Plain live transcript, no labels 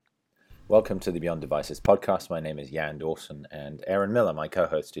Welcome to the Beyond Devices podcast. My name is Jan Dawson, and Aaron Miller, my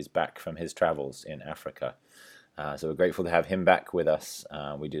co-host, is back from his travels in Africa. So we're grateful to have him back with us.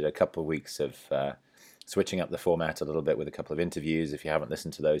 We did a couple of weeks of switching up the format a little bit with a couple of interviews. If you haven't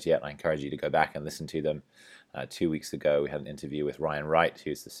listened to those yet, I encourage you to go back and listen to them. 2 weeks ago, we had an interview with Ryan Wright,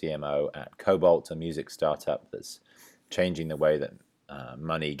 who's the CMO at Cobalt, a music startup that's changing the way that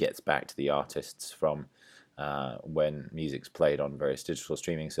money gets back to the artists from when music's played on various digital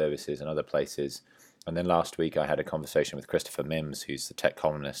streaming services and other places. And then last week I had a conversation with Christopher Mims, who's the tech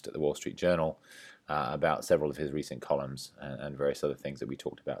columnist at the Wall Street Journal, about several of his recent columns and various other things that we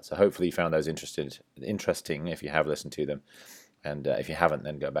talked about. So hopefully you found those interesting if you have listened to them. And if you haven't,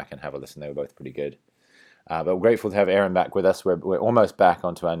 then go back and have a listen. They were both pretty good. But we're grateful to have Aaron back with us. We're almost back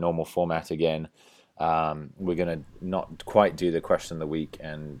onto our normal format again. We're going to not quite do the question of the week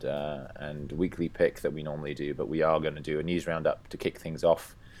and weekly pick that we normally do, but we are going to do a news roundup to kick things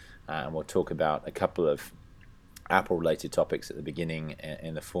off, and we'll talk about a couple of Apple-related topics at the beginning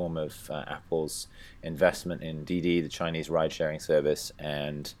in the form of Apple's investment in Didi, the Chinese ride-sharing service,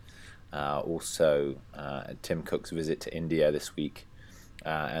 and also Tim Cook's visit to India this week.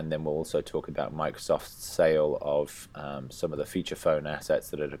 And then we'll also talk about Microsoft's sale of some of the feature phone assets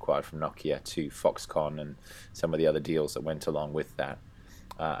that it acquired from Nokia to Foxconn and some of the other deals that went along with that.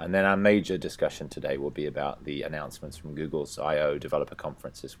 And then our major discussion today will be about the announcements from Google's I/O developer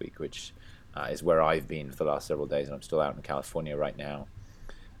conference this week, which is where I've been for the last several days, and I'm still out in California right now.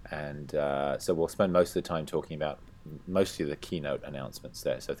 And so we'll spend most of the time talking about mostly the keynote announcements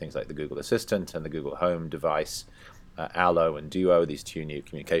there, so things like the Google Assistant and the Google Home device, Allo and Duo, these two new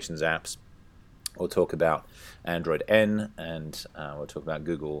communications apps. We'll talk about Android N, and we'll talk about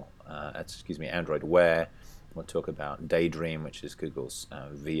Android Wear. We'll talk about Daydream, which is Google's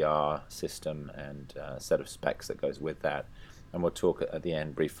VR system and set of specs that goes with that. And we'll talk at the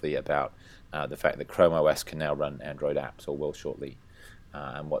end briefly about the fact that Chrome OS can now run Android apps, or will shortly,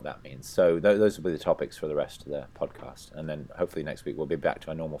 and what that means. So those will be the topics for the rest of the podcast. And then hopefully next week we'll be back to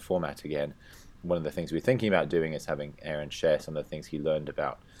our normal format again. One of the things we're thinking about doing is having Aaron share some of the things he learned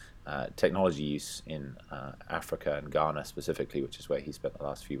about technology use in Africa and Ghana specifically, which is where he spent the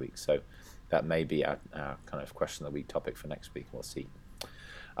last few weeks. So that may be our kind of question of the week topic for next week. We'll see.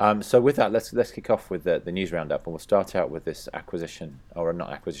 So with that, let's kick off with the news roundup, and we'll start out with this investment,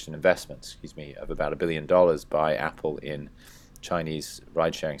 of about $1 billion by Apple in Chinese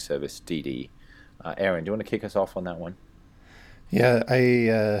ride-sharing service Didi. Aaron, do you want to kick us off on that one? Yeah,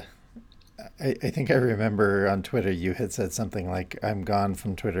 I think I remember on Twitter you had said something like, I'm gone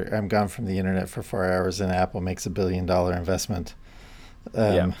from the internet for 4 hours and Apple makes $1 billion investment.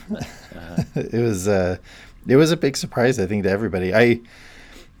 Yeah. It was a big surprise, I think, to everybody. I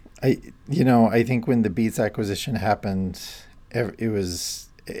think when the Beats acquisition happened,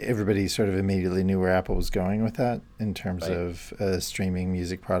 everybody sort of immediately knew where Apple was going with that in terms of a streaming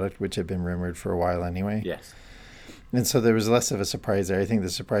music product, which had been rumored for a while anyway. Yes. And so there was less of a surprise there. I think the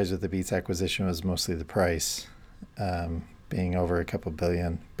surprise with the Beats acquisition was mostly the price, being over a couple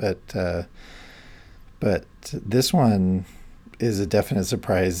billion. But this one is a definite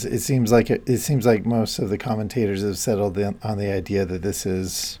surprise. It seems like most of the commentators have settled on the idea that this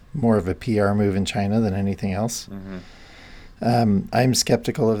is more of a PR move in China than anything else. Mm-hmm. I'm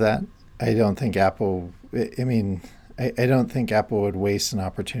skeptical of that. I don't think Apple. I don't think Apple would waste an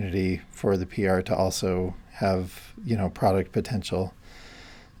opportunity for the PR to also have product potential.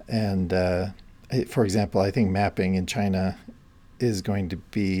 And for example, I think mapping in China is going to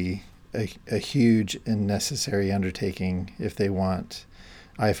be a huge and necessary undertaking if they want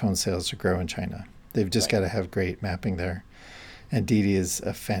iPhone sales to grow in China. They've just got to have great mapping there. And Didi is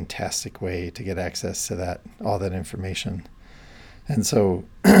a fantastic way to get access to all that information. And so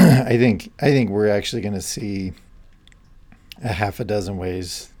I think we're actually going to see a half a dozen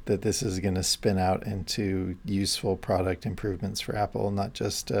ways that this is going to spin out into useful product improvements for Apple, not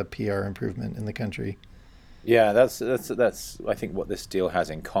just a PR improvement in the country. Yeah, that's I think what this deal has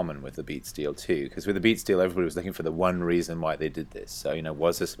in common with the Beats deal too. Because with the Beats deal, everybody was looking for the one reason why they did this. So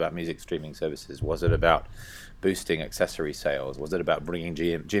was this about music streaming services? Was it about boosting accessory sales? Was it about bringing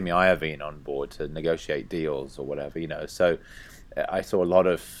Jimmy Iovine on board to negotiate deals or whatever? So I saw a lot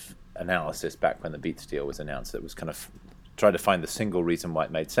of analysis back when the Beats deal was announced that was kind of trying to find the single reason why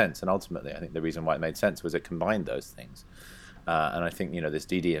it made sense. And ultimately, I think the reason why it made sense was it combined those things. And I think, this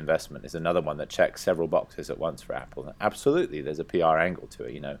Didi investment is another one that checks several boxes at once for Apple. Absolutely, there's a PR angle to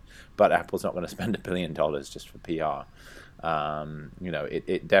it, but Apple's not going to spend $1 billion just for PR.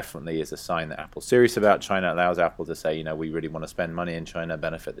 It definitely is a sign that Apple's serious about China. It allows Apple to say, we really want to spend money in China,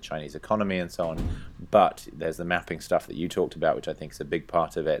 benefit the Chinese economy and so on. But there's the mapping stuff that you talked about, which I think is a big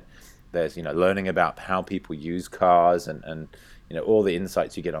part of it. There's learning about how people use cars and all the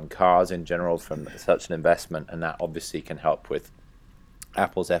insights you get on cars in general from such an investment, and that obviously can help with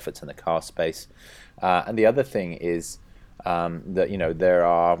Apple's efforts in the car space. And the other thing is that there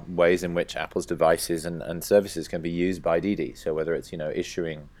are ways in which Apple's devices and services can be used by Didi. So whether it's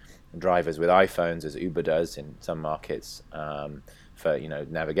issuing drivers with iPhones, as Uber does in some markets, for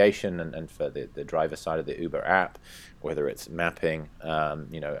navigation and for the driver side of the Uber app, whether it's mapping,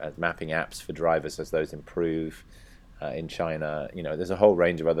 mapping apps for drivers as those improve. In China, there's a whole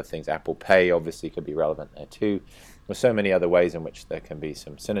range of other things. Apple Pay obviously could be relevant there too. There's so many other ways in which there can be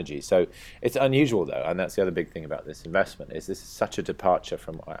some synergy. So it's unusual though, and that's the other big thing about this investment, is this is such a departure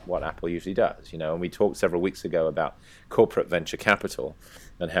from what Apple usually does. And we talked several weeks ago about corporate venture capital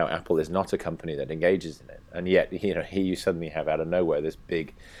and how Apple is not a company that engages in it. And yet, here you suddenly have out of nowhere this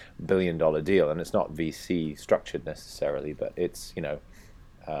big billion-dollar deal, and it's not VC structured necessarily, but it's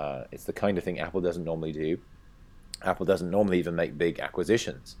it's the kind of thing Apple doesn't normally do. Apple doesn't normally even make big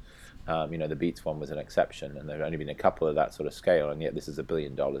acquisitions. The Beats one was an exception, and there have only been a couple of that sort of scale, and yet this is $1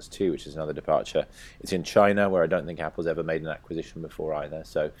 billion too, which is another departure. It's in China, where I don't think Apple's ever made an acquisition before either.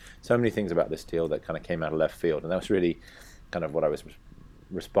 So many things about this deal that kind of came out of left field, and that was really kind of what I was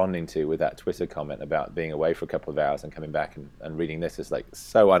responding to with that Twitter comment about being away for a couple of hours and coming back and reading this is like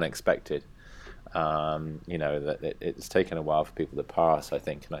so unexpected. That it's taken a while for people to pass, I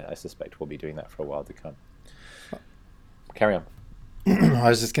think, and I suspect we'll be doing that for a while to come. Carry on. I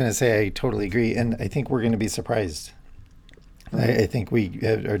was just going to say I totally agree, and I think we're going to be surprised. I think we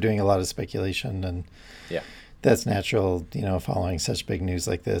are doing a lot of speculation, and that's natural, following such big news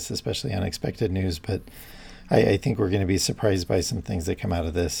like this, especially unexpected news. But I think we're going to be surprised by some things that come out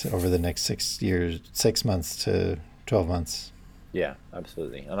of this over the next 6 months to 12 months. Yeah,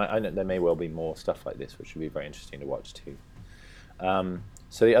 absolutely. And I know there may well be more stuff like this, which would be very interesting to watch too.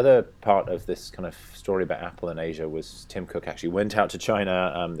 So the other part of this kind of story about Apple in Asia was Tim Cook actually went out to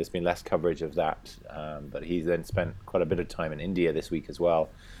China. There's been less coverage of that, but he then spent quite a bit of time in India this week as well.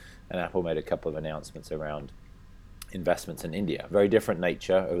 And Apple made a couple of announcements around investments in India. Very different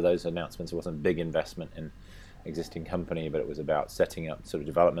nature of those announcements. It wasn't a big investment in existing company, but it was about setting up sort of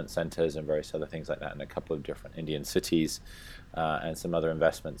development centers and various other things like that in a couple of different Indian cities, and some other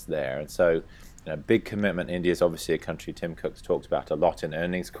investments there. And so big commitment. India is obviously a country Tim Cook's talked about a lot in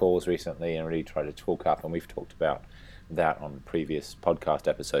earnings calls recently and really tried to talk up, and we've talked about that on previous podcast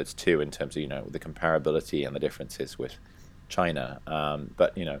episodes too, in terms of the comparability and the differences with China.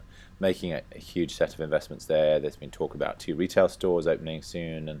 But making a huge set of investments there. There's been talk about 2 retail stores opening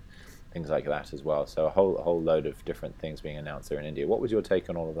soon and things like that as well. So a whole load of different things being announced there in India. What was your take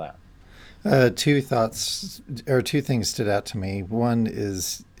on all of that? 2 thoughts, or 2 things stood out to me. One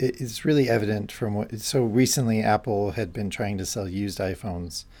is it's really evident from so recently Apple had been trying to sell used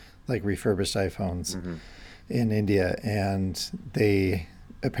iPhones, like refurbished iPhones, in India, and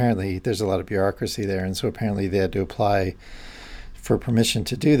apparently there's a lot of bureaucracy there, and so apparently they had to apply for permission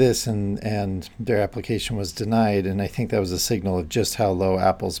to do this, and their application was denied. And I think that was a signal of just how low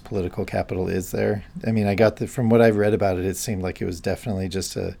Apple's political capital is there. I mean, from what I've read about it, it seemed like it was definitely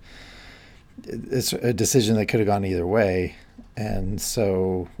just it's a decision that could have gone either way, and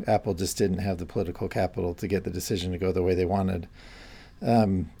so Apple just didn't have the political capital to get the decision to go the way they wanted.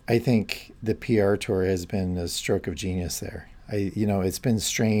 I think the PR tour has been a stroke of genius there. It's been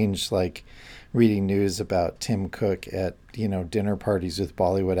strange, like reading news about Tim Cook at dinner parties with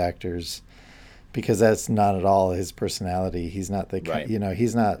Bollywood actors, because that's not at all his personality. He's not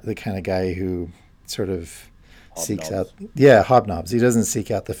he's not the kind of guy who sort of seeks out hobnobs. He doesn't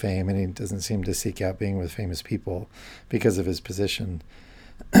seek out the fame, and he doesn't seem to seek out being with famous people because of his position.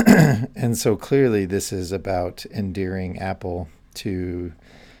 And so clearly this is about endearing Apple to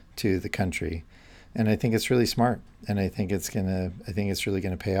the country, and I think it's really smart, and I think it's really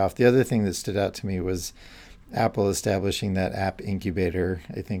gonna pay off. The other thing that stood out to me was Apple establishing that app incubator.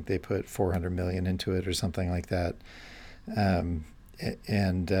 I think they put $400 million into it or something like that.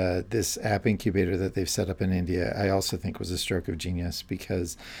 And this app incubator that they've set up in India, I also think was a stroke of genius,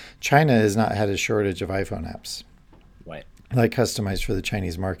 because China has not had a shortage of iPhone apps, right, like customized for the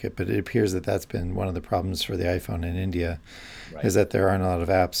Chinese market. But it appears that that's been one of the problems for the iPhone in India, right, is that there aren't a lot of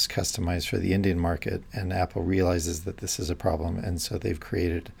apps customized for the Indian market, and Apple realizes that this is a problem, and so they've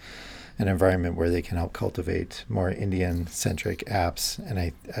created an environment where they can help cultivate more Indian-centric apps. And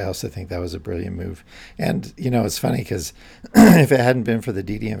I also think that was a brilliant move. And, it's funny because if it hadn't been for the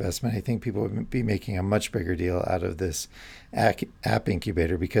Didi investment, I think people would be making a much bigger deal out of this app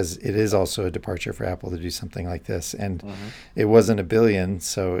incubator, because it is also a departure for Apple to do something like this. And it wasn't $1 billion,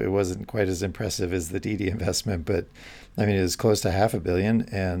 so it wasn't quite as impressive as the Didi investment, but I mean, it was close to $500 million,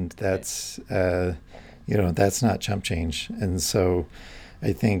 and that's that's not chump change. And so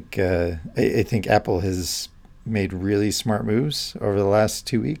I think Apple has made really smart moves over the last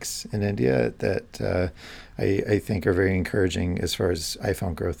 2 weeks in India that I think are very encouraging as far as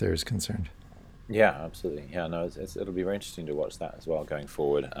iPhone growth there is concerned. Yeah, absolutely. Yeah, no, it'll be very interesting to watch that as well going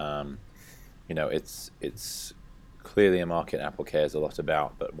forward. It's clearly a market Apple cares a lot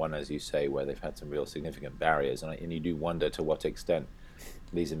about, but one, as you say, where they've had some real significant barriers, and you do wonder to what extent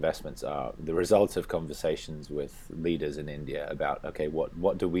these investments are the result of conversations with leaders in India about, okay,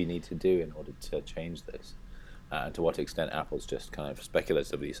 what do we need to do in order to change this? To what extent Apple's just kind of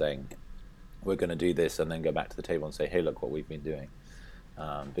speculatively saying, we're going to do this, and then go back to the table and say, hey, look what we've been doing.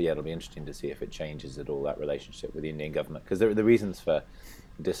 But yeah, it'll be interesting to see if it changes at all, that relationship with the Indian government, because the reasons for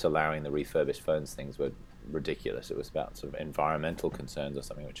disallowing the refurbished phones things were ridiculous. It was about sort of environmental concerns or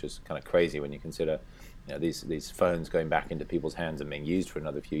something, which is kind of crazy when you consider these phones going back into people's hands and being used for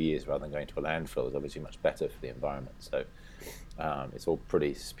another few years rather than going to a landfill is obviously much better for the environment. So it's all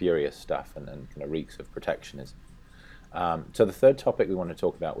pretty spurious stuff and kind of reeks of protectionism. So the third topic we want to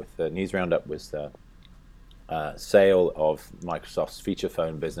talk about with the news roundup was the sale of Microsoft's feature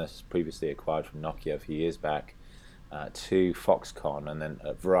phone business, previously acquired from Nokia a few years back, to Foxconn, and then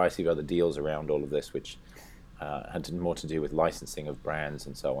a variety of other deals around all of this, which had more to do with licensing of brands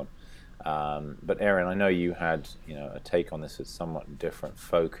and so on. But Aaron, I know you had a take on this with somewhat different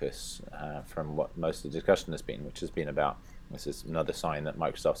focus from what most of the discussion has been, which has been about, this is another sign that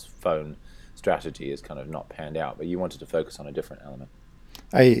Microsoft's phone strategy is kind of not panned out, but you wanted to focus on a different element.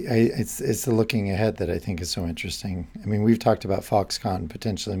 It's the looking ahead that I think is so interesting. I mean, we've talked about Foxconn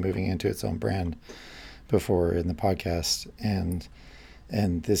potentially moving into its own brand before in the podcast, and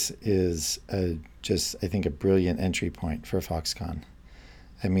this is just I think a brilliant entry point for Foxconn.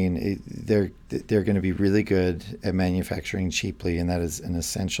 I mean, they're going to be really good at manufacturing cheaply, and that is an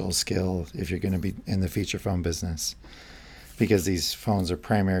essential skill if you're going to be in the feature phone business, because these phones are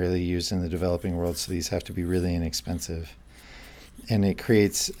primarily used in the developing world, so these have to be really inexpensive. And it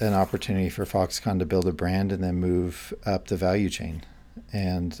creates an opportunity for Foxconn to build a brand and then move up the value chain.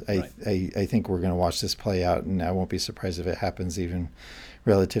 And I think we're going to watch this play out, and I won't be surprised if it happens even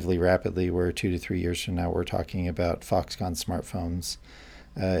relatively rapidly, where 2 to 3 years from now we're talking about Foxconn smartphones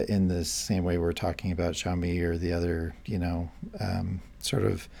in the same way we're talking about Xiaomi or the other, sort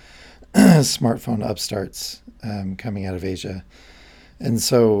of smartphone upstarts coming out of Asia. And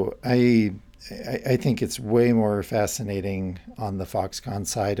so I think it's way more fascinating on the Foxconn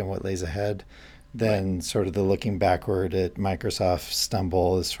side and what lays ahead than sort of the looking backward at Microsoft's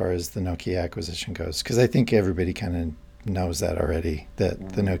stumble as far as the Nokia acquisition goes. Because I think everybody kind of knows that already,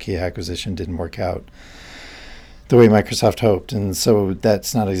 that the Nokia acquisition didn't work out the way Microsoft hoped. And so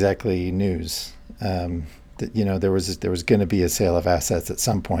that's not exactly news. There was going to be a sale of assets at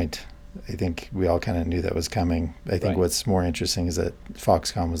some point. I think we all kind of knew that was coming. I think what's more interesting is that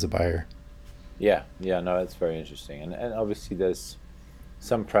Foxconn was a buyer. Yeah, no, that's very interesting. And obviously there's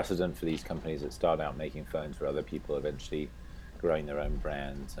some precedent for these companies that start out making phones for other people eventually growing their own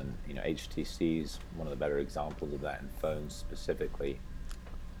brands. And, HTC is one of the better examples of that in phones specifically,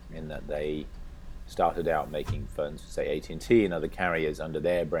 in that they started out making phones for, say, AT&T and other carriers under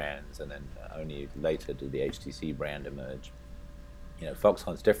their brands, and then only later did the HTC brand emerge.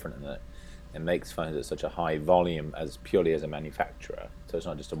 Foxconn's different in that it makes phones at such a high volume as purely as a manufacturer. So it's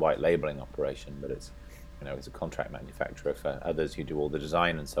not just a white labeling operation, but it's a contract manufacturer for others who do all the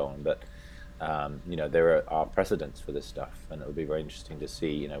design and so on. But there are precedents for this stuff, and it will be very interesting to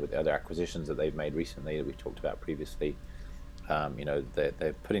see, with the other acquisitions that they've made recently that we've talked about previously.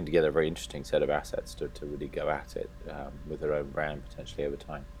 They're putting together a very interesting set of assets to really go at it with their own brand potentially over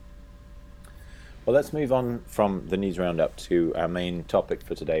time. Well, let's move on from the news roundup to our main topic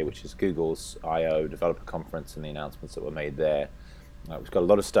for today, which is Google's I/O developer conference and the announcements that were made there. We've got a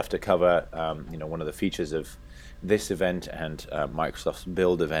lot of stuff to cover. One of the features of this event and Microsoft's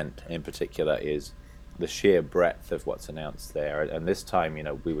Build event in particular is the sheer breadth of what's announced there. And this time,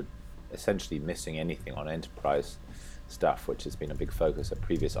 we were essentially missing anything on enterprise stuff, which has been a big focus at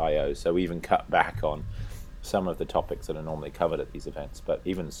previous I/O. So we even cut back on some of the topics that are normally covered at these events. But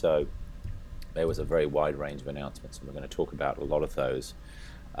even so, there was a very wide range of announcements, and we're going to talk about a lot of those.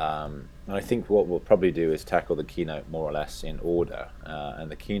 And I think what we'll probably do is tackle the keynote more or less in order. And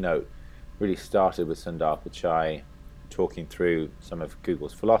the keynote really started with Sundar Pichai talking through some of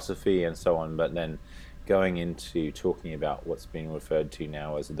Google's philosophy and so on, but then going into talking about what's being referred to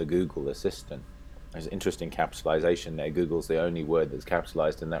now as the Google Assistant. There's an interesting capitalization there. Google's the only word that's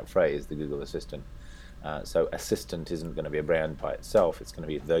capitalized in that phrase, the Google Assistant. So Assistant isn't going to be a brand by itself, it's going to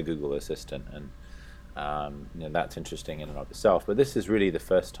be the Google Assistant, and that's interesting in and of itself. But this is really the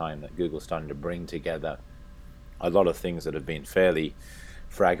first time that Google's starting to bring together a lot of things that have been fairly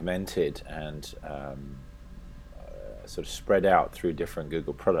fragmented and sort of spread out through different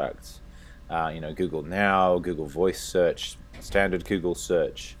Google products. Google Now, Google Voice Search, standard Google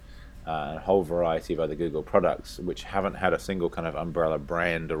Search, and a whole variety of other Google products which haven't had a single kind of umbrella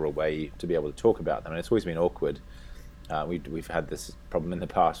brand or a way to be able to talk about them. And it's always been awkward. We've had this problem in the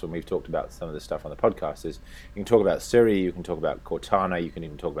past when we've talked about some of this stuff on the podcast. Is you can talk about Siri, you can talk about Cortana, you can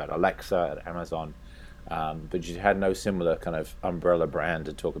even talk about Alexa at Amazon, but you had no similar kind of umbrella brand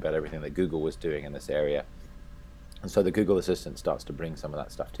to talk about everything that Google was doing in this area. And so the Google Assistant starts to bring some of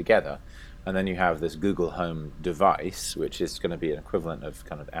that stuff together. And then you have this Google Home device, which is going to be an equivalent of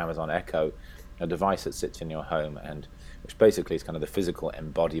kind of Amazon Echo, a device that sits in your home, and which basically is kind of the physical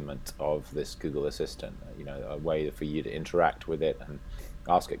embodiment of this Google Assistant, a way for you to interact with it and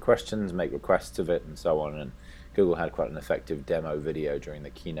ask it questions, make requests of it, and so on. And Google had quite an effective demo video during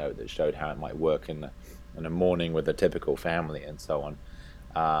the keynote that showed how it might work in a morning with a typical family and so on.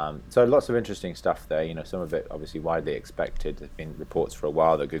 So lots of interesting stuff there. Some of it obviously widely expected. There's been reports for a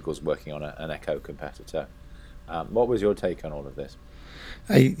while that Google's working on an Echo competitor. What was your take on all of this?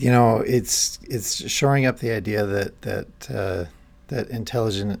 It's shoring up the idea that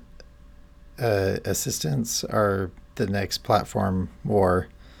intelligent assistants are the next platform war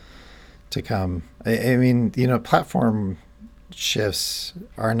to come. I mean, platform shifts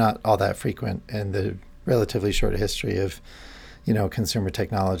are not all that frequent in the relatively short history of consumer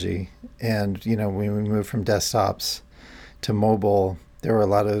technology. And, when we moved from desktops to mobile, there were a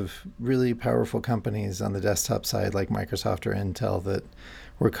lot of really powerful companies on the desktop side, like Microsoft or Intel, that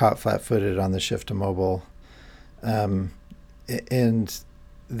were caught flat-footed on the shift to mobile. And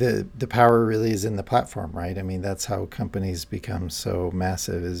the power really is in the platform, right? I mean, that's how companies become so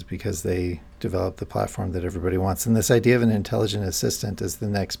massive, is because they develop the platform that everybody wants. And this idea of an intelligent assistant as the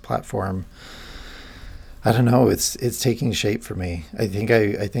next platform, I don't know. It's taking shape for me. I think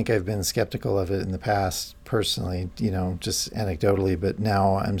I've been skeptical of it in the past, personally, just anecdotally. But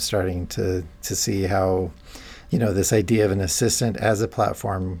now I'm starting to see how, this idea of an assistant as a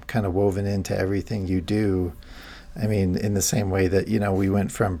platform kind of woven into everything you do. I mean, in the same way that we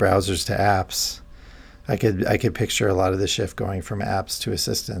went from browsers to apps, I could picture a lot of the shift going from apps to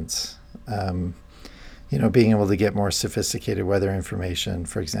assistants. Being able to get more sophisticated weather information,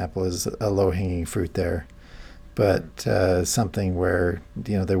 for example, is a low-hanging fruit there. But something where,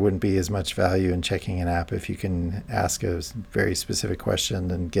 there wouldn't be as much value in checking an app if you can ask a very specific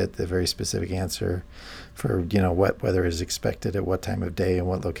question and get the very specific answer for, what weather is expected at what time of day and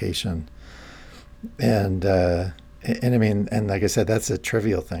what location. And I mean, and like I said, that's a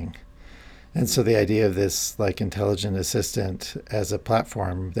trivial thing. And so the idea of this intelligent assistant as a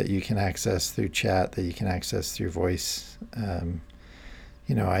platform that you can access through chat, that you can access through voice, I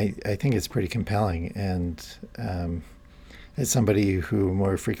think it's pretty compelling. And as somebody who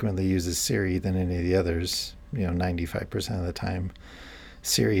more frequently uses Siri than any of the others, 95% of the time,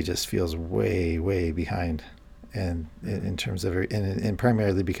 Siri just feels way, way behind, and in terms of, and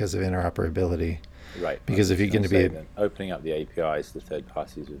primarily because of interoperability. Right. Because if you're going to be opening up the APIs to third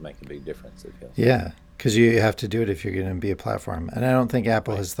parties would make a big difference. Yeah, because you have to do it if you're going to be a platform. And I don't think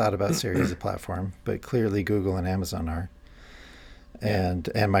Apple has thought about Siri as a platform, but clearly Google and Amazon are, and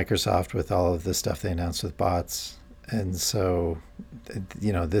Microsoft with all of the stuff they announced with bots. And so,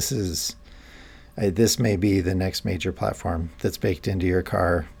 this may be the next major platform that's baked into your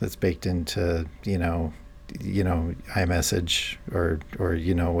car, that's baked into iMessage or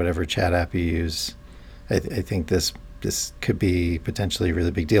whatever chat app you use. I think this could be potentially a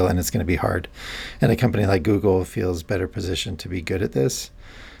really big deal, and it's going to be hard. And a company like Google feels better positioned to be good at this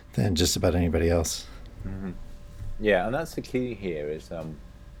than just about anybody else. Mm-hmm. Yeah, and that's the key here, is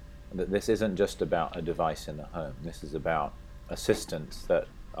that this isn't just about a device in the home. This is about assistants that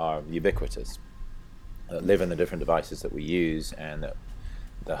are ubiquitous, that live in the different devices that we use, and that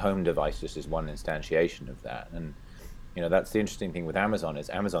the home device just is one instantiation of that. And that's the interesting thing with Amazon, is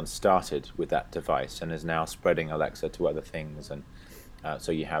Amazon started with that device and is now spreading Alexa to other things. And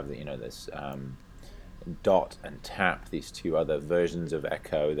so you have this Dot and Tap, these two other versions of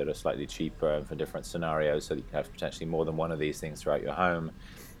Echo that are slightly cheaper and for different scenarios, so that you can have potentially more than one of these things throughout your home.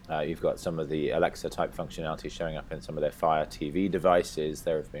 You've got some of the Alexa type functionality showing up in some of their Fire TV devices.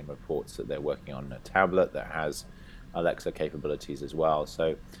 There have been reports that they're working on a tablet that has Alexa capabilities as well.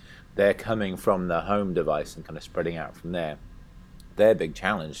 So they're coming from the home device and kind of spreading out from there. Their big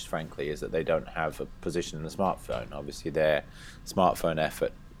challenge, frankly, is that they don't have a position in the smartphone. Obviously, their smartphone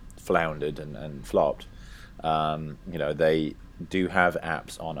effort floundered and flopped. They do have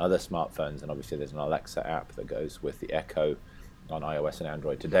apps on other smartphones, and obviously there's an Alexa app that goes with the Echo on iOS and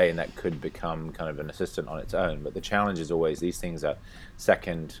Android today, and that could become kind of an assistant on its own. But the challenge is always these things are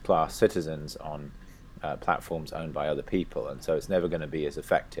second-class citizens on platforms owned by other people, and so it's never going to be as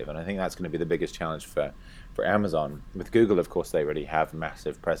effective. And I think that's going to be the biggest challenge for Amazon. With Google, of course, they already have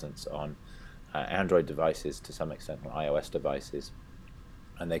massive presence on Android devices, to some extent on iOS devices,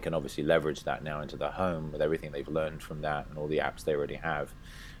 and they can obviously leverage that now into the home with everything they've learned from that and all the apps they already have.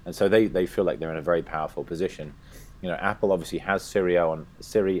 And so they feel like they're in a very powerful position. Apple obviously has Siri on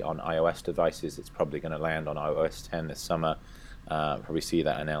iOS devices. It's probably going to land on iOS 10 this summer. Probably see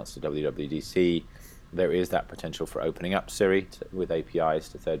that announced at WWDC. There is that potential for opening up Siri with APIs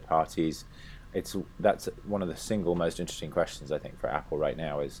to third parties. That's one of the single most interesting questions, I think, for Apple right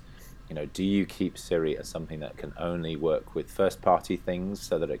now is, do you keep Siri as something that can only work with first-party things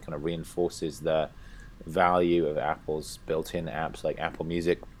so that it kind of reinforces the value of Apple's built-in apps like Apple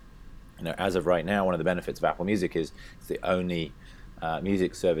Music? As of right now, one of the benefits of Apple Music is it's the only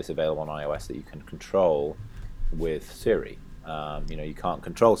music service available on iOS that you can control with Siri. You can't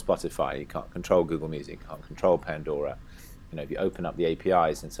control Spotify, you can't control Google Music, you can't control Pandora. If you open up the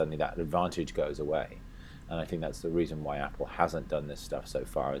APIs, then suddenly that advantage goes away. And I think that's the reason why Apple hasn't done this stuff so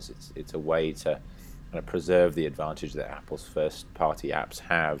far, is it's a way to kind of preserve the advantage that Apple's first-party apps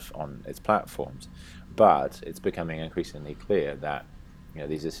have on its platforms. But it's becoming increasingly clear that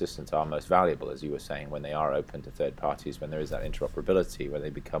these assistants are most valuable, as you were saying, when they are open to third parties, when there is that interoperability, where they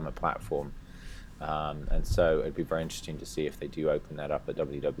become a platform. And so it'd be very interesting to see if they do open that up at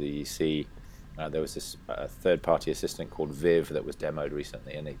WWDC. There was this third-party assistant called Viv that was demoed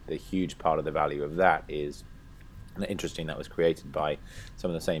recently, and the huge part of the value of that is, and interesting, that was created by some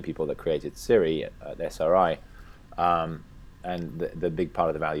of the same people that created Siri at SRI. And the big part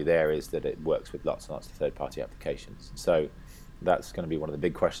of the value there is that it works with lots and lots of third-party applications. So that's going to be one of the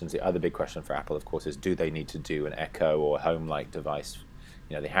big questions. The other big question for Apple, of course, is do they need to do an Echo or home-like device?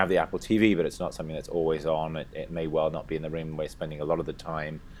 They have the Apple TV, but it's not something that's always on. It may well not be in the room where you're spending a lot of the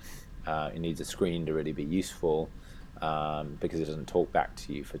time. It needs a screen to really be useful because it doesn't talk back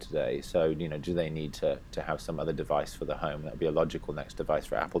to you for today. So, do they need to have some other device for the home? That would be a logical next device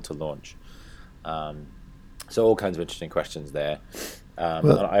for Apple to launch. So all kinds of interesting questions there.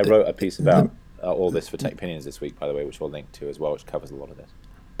 I wrote a piece about all this for Tech Opinions this week, by the way, which we'll link to as well, which covers a lot of this.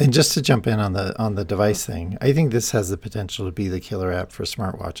 And just to jump in on the device thing, I think this has the potential to be the killer app for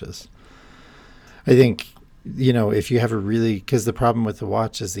smartwatches. I think, if you have because the problem with the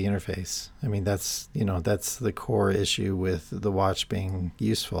watch is the interface. I mean, that's the core issue with the watch being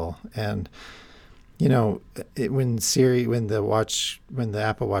useful. And, when the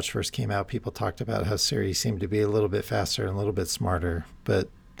Apple Watch first came out, people talked about how Siri seemed to be a little bit faster and a little bit smarter, but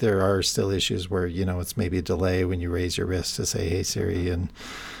there are still issues where, it's maybe a delay when you raise your wrist to say, hey, Siri. And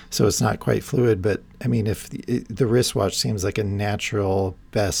so it's not quite fluid. But I mean, if the wristwatch seems like a natural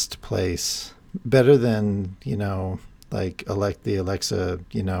best place, better than, like the Alexa,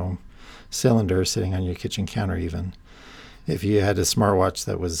 cylinder sitting on your kitchen counter even. If you had a smartwatch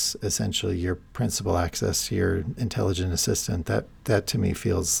that was essentially your principal access to your intelligent assistant, that to me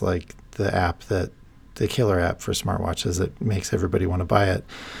feels like the killer app for smartwatches that makes everybody want to buy it.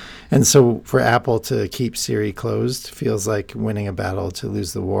 And so for Apple to keep Siri closed feels like winning a battle to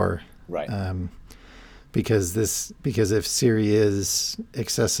lose the war. Right. Because if Siri is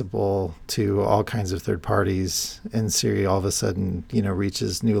accessible to all kinds of third parties, and Siri all of a sudden,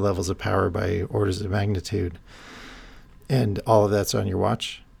 reaches new levels of power by orders of magnitude, and all of that's on your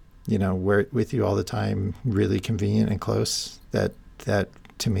watch, where with you all the time, really convenient and close, that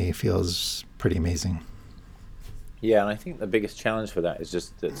to me feels pretty amazing. Yeah, and I think the biggest challenge for that is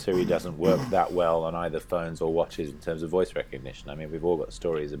just that Siri doesn't work that well on either phones or watches in terms of voice recognition. I mean, we've all got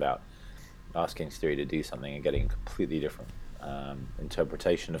stories about asking Siri to do something and getting a completely different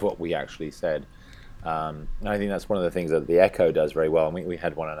interpretation of what we actually said. And I think that's one of the things that the Echo does very well. And we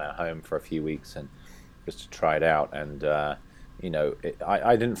had one in our home for a few weeks and just to try it out. And, I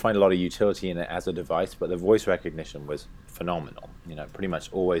didn't find a lot of utility in it as a device, but the voice recognition was phenomenal. Pretty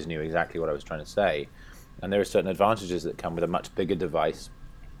much always knew exactly what I was trying to say. And there are certain advantages that come with a much bigger device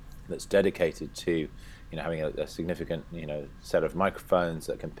that's dedicated to, having a significant, set of microphones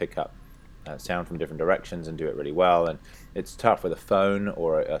that can pick up sound from different directions and do it really well. And it's tough with a phone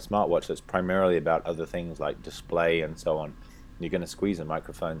or a smartwatch that's primarily about other things like display and so on. You're going to squeeze the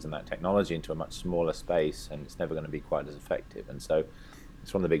microphones and that technology into a much smaller space, and it's never going to be quite as effective. And so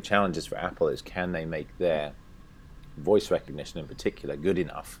it's one of the big challenges for Apple is, can they make their voice recognition in particular good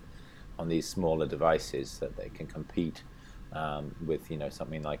enough on these smaller devices that they can compete with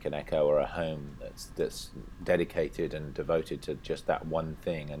something like an Echo or a Home that's dedicated and devoted to just that one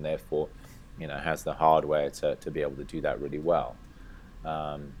thing, and therefore has the hardware to be able to do that really well.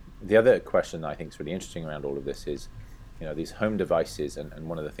 The other question that I think is really interesting around all of this is these home devices, and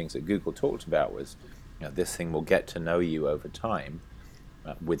one of the things that Google talked about was this thing will get to know you over time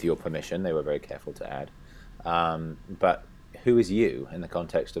with your permission. They were very careful to add. But who is you in the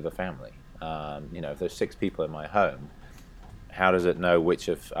context of a family? If there's 6 people in my home, how does it know which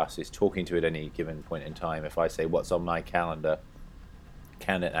of us is talking to at any given point in time? If I say what's on my calendar,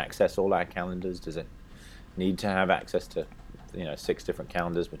 can it access all our calendars? Does it need to have access to 6 different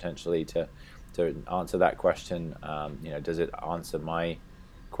calendars potentially to answer that question? Does it answer my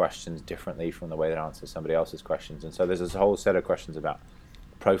questions differently from the way that it answers somebody else's questions? And so there's this whole set of questions about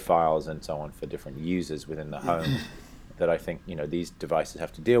profiles and so on for different users within the home that I think these devices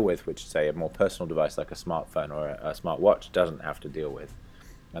have to deal with, which say a more personal device like a smartphone or a smartwatch doesn't have to deal with.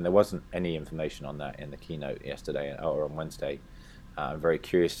 And there wasn't any information on that in the keynote yesterday or on Wednesday. I'm very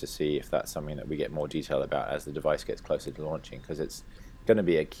curious to see if that's something that we get more detail about as the device gets closer to launching, because it's going to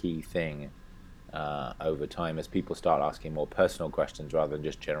be a key thing over time as people start asking more personal questions rather than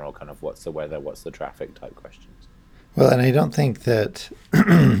just general kind of what's the weather, what's the traffic type questions. Well, and I don't think that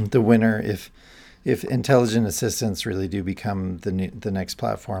the winner, if intelligent assistants really do become the next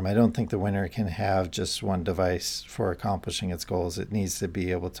platform, I don't think the winner can have just one device for accomplishing its goals. It needs to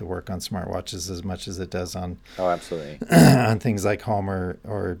be able to work on smartwatches as much as it does on absolutely on things like Home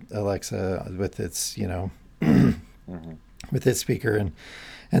or Alexa with its with its speaker.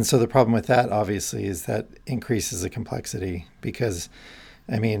 And so the problem with that obviously is that increases the complexity, because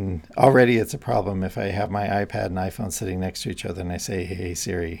already it's a problem if I have my iPad and iPhone sitting next to each other and I say, "Hey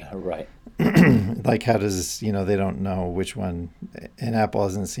Siri." Right. Like, how does, they don't know which one, and Apple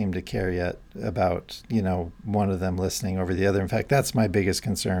doesn't seem to care yet about, one of them listening over the other. In fact, that's my biggest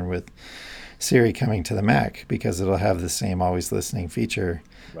concern with Siri coming to the Mac, because it'll have the same always listening feature,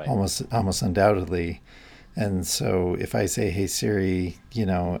 right, almost undoubtedly. And so if I say, "Hey Siri,"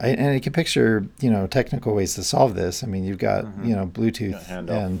 and I can picture, technical ways to solve this. You've got, Bluetooth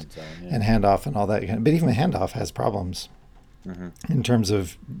and handoff and all that. But even the handoff has problems in terms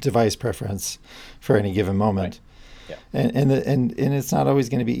of device preference for any given moment. Right. Yeah. And it's not always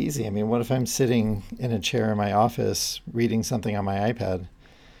going to be easy. What if I'm sitting in a chair in my office reading something on my iPad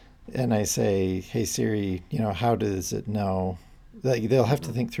and I say, "Hey Siri, how does it know?" Like, they'll have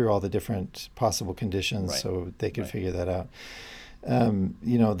to think through all the different possible conditions, right, so they can figure that out.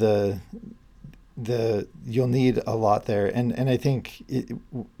 You'll need a lot there, and I think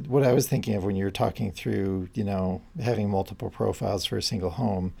what I was thinking of when you were talking through, having multiple profiles for a single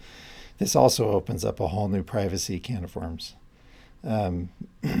home, this also opens up a whole new privacy can of worms.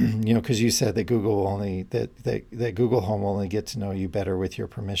 Because you said that Google that Google Home will only get to know you better with your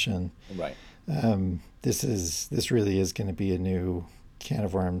permission. Right. This really is going to be a new can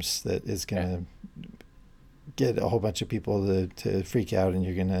of worms that is going to get a whole bunch of people to freak out, and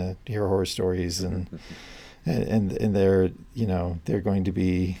you're going to hear horror stories, and they're going to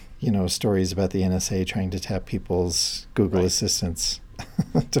be stories about the NSA trying to tap people's Google assistants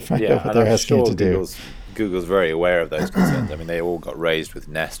to find out what they're asking you to do. Google's very aware of those concerns. They all got raised with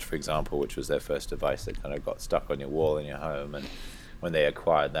Nest, for example, which was their first device that kind of got stuck on your wall in your home, and when they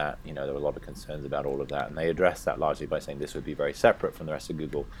acquired that, there were a lot of concerns about all of that, and they addressed that largely by saying this would be very separate from the rest of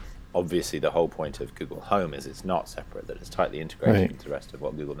Google. Obviously, the whole point of Google Home is it's not separate, that it's tightly integrated into the rest of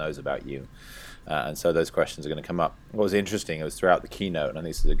what Google knows about you. And so those questions are going to come up. What was interesting, it was throughout the keynote, and I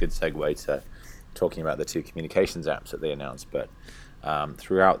think this is a good segue to talking about the 2 communications apps that they announced, but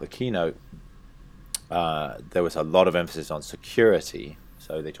throughout the keynote, there was a lot of emphasis on security.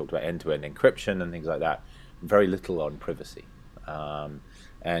 So they talked about end-to-end encryption and things like that, very little on privacy.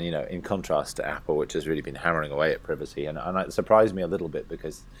 And in contrast to Apple, which has really been hammering away at privacy, and it surprised me a little bit,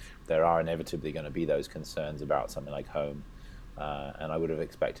 because there are inevitably going to be those concerns about something like Home, and I would have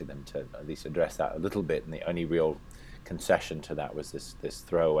expected them to at least address that a little bit. And the only real concession to that was this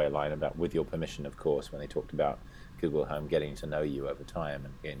throwaway line about "with your permission," of course, when they talked about Google Home getting to know you over time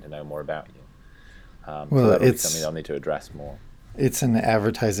and getting to know more about you. So that'll be something they'll need to address more. It's an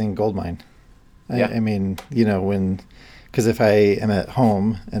advertising goldmine. Yeah. Because if I am at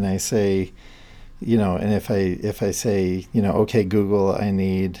home and I say, and if I say, "Okay, Google, I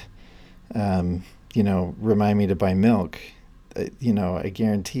need remind me to buy milk. I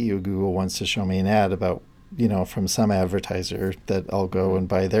guarantee you Google wants to show me an ad about, from some advertiser that I'll go and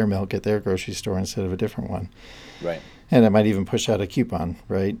buy their milk at their grocery store instead of a different one. Right. And it might even push out a coupon,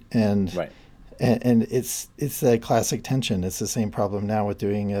 right? Right. And it's that classic tension. It's the same problem now with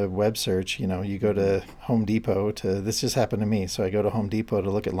doing a web search. You go to Home Depot this just happened to me. So I go to Home Depot to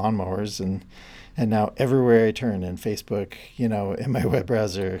look at lawnmowers, and now everywhere I turn in Facebook, in my web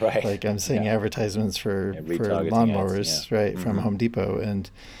browser, Right. like I'm seeing advertisements for Retargeting lawnmowers, right, from Home Depot, and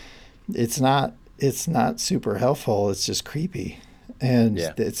it's not super helpful. It's just creepy, and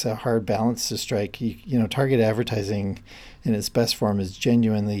it's a hard balance to strike. Target advertising in its best form is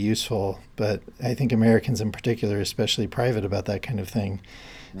genuinely useful, but I think Americans in particular are especially private about that kind of thing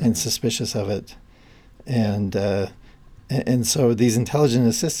and suspicious of it. And so these intelligent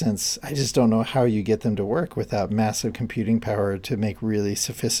assistants, I just don't know how you get them to work without massive computing power to make really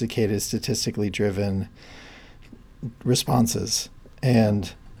sophisticated, statistically driven responses.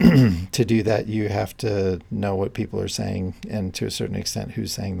 And to do that, you have to know what people are saying, and to a certain extent,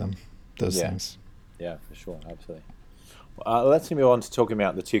 who's saying them, those things. Yeah, for sure. Absolutely. Let's move on to talking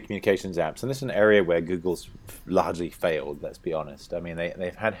about the two communications apps. And this is an area where Google's largely failed, let's be honest. I mean,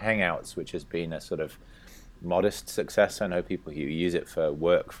 they've had Hangouts, which has been a sort of modest success. I know people who use it for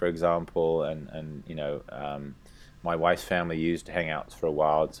work, for example, and my wife's family used Hangouts for a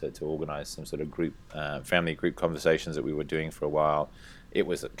while to organize some sort of group, family group conversations that we were doing for a while. It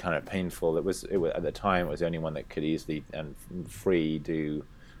was kind of painful. It was at the time, it was the only one that could easily and free do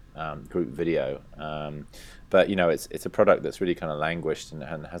group video. But it's a product that's really kind of languished and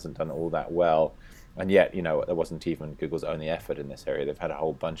hasn't done all that well. And yet, there wasn't even Google's only effort in this area. They've had a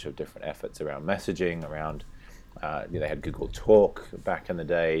whole bunch of different efforts around messaging, around they had Google Talk back in the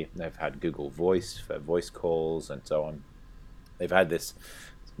day. They've had Google Voice for voice calls and so on. They've had this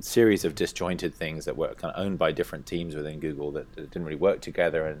series of disjointed things that were kind of owned by different teams within Google that didn't really work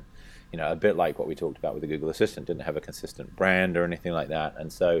together. And a bit like what we talked about with the Google Assistant, didn't have a consistent brand or anything like that.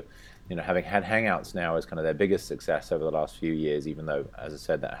 And so, having had Hangouts now as kind of their biggest success over the last few years, even though, as I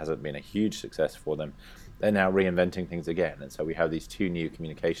said, that hasn't been a huge success for them, they're now reinventing things again. And so we have these two new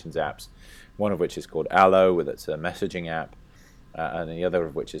communications apps, one of which is called Allo, it's a messaging app, and the other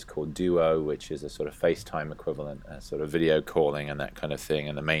of which is called Duo, which is a sort of FaceTime equivalent, sort of video calling and that kind of thing.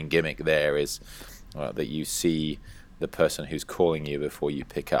 And the main gimmick there is that you see the person who's calling you before you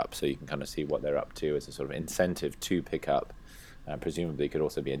pick up, so you can kind of see what they're up to as a sort of incentive to pick up. Presumably it could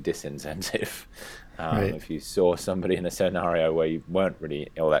also be a disincentive Right. if you saw somebody in a scenario where you weren't really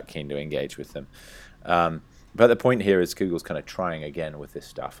all that keen to engage with them. But the point here is Google's kind of trying again with this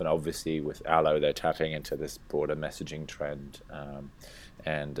stuff, and obviously with Allo they're tapping into this broader messaging trend,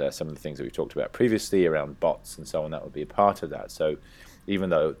 and some of the things that we talked about previously around bots and so on, that would be a part of that. So even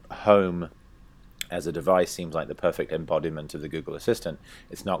though Home as a device seems like the perfect embodiment of the Google Assistant,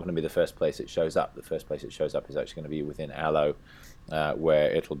 it's not going to be the first place it shows up. The first place it shows up is actually going to be within Allo, where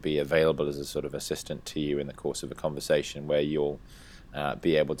it'll be available as a sort of assistant to you in the course of a conversation, where you'll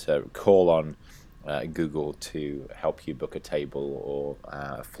be able to call on Google to help you book a table or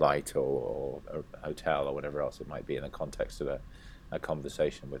a flight or a hotel or whatever else it might be in the context of a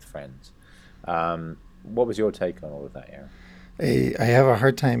conversation with friends. What was your take on all of that, Aaron? I have a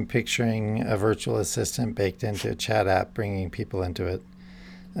hard time picturing a virtual assistant baked into a chat app bringing people into it.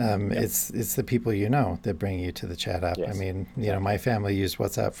 It's the people that bring you to the chat app. Yes. I mean, my family used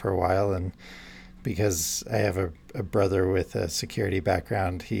WhatsApp for a while, and because I have a brother with a security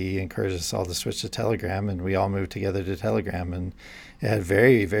background, he encouraged us all to switch to Telegram, and we all moved together to Telegram, and it had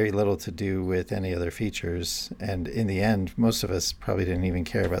very, very little to do with any other features. And in the end, most of us probably didn't even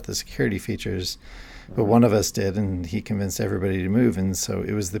care about the security features, but one of us did, and he convinced everybody to move. And so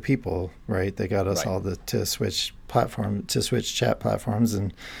it was the people, right, that got us all to switch chat platforms,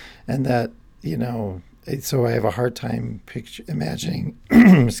 and that, so I have a hard time imagining,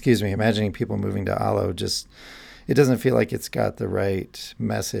 imagining people moving to Allo. Just, it doesn't feel like it's got the right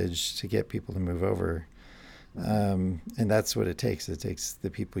message to get people to move over. And that's what it takes. It takes the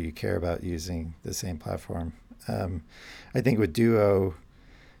people you care about using the same platform. I think with Duo,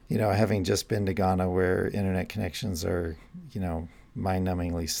 having just been to Ghana where internet connections are,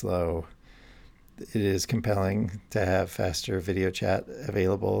 mind-numbingly slow, it is compelling to have faster video chat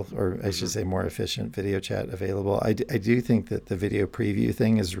available, or I should say more efficient video chat available. I do think that the video preview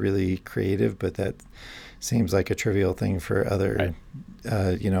thing is really creative, but that seems like a trivial thing for other,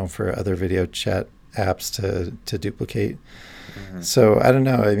 for other video chat apps to duplicate. Mm-hmm. So I don't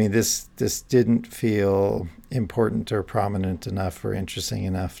know. I mean, this didn't feel important or prominent enough or interesting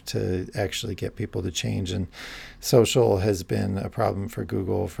enough to actually get people to change. And social has been a problem for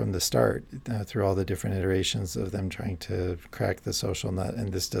Google from the start, through all the different iterations of them trying to crack the social nut.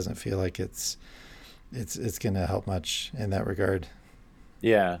 And this doesn't feel like it's going to help much in that regard.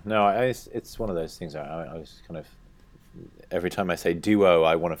 Yeah, no, it's one of those things. I was kind of every time I say duo,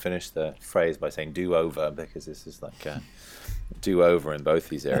 I want to finish the phrase by saying do over, because this is like a do over in both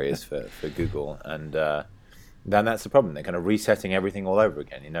these areas for Google. And then that's the problem. They're kind of resetting everything all over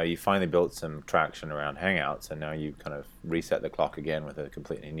again. You finally built some traction around Hangouts, and now you kind of reset the clock again with a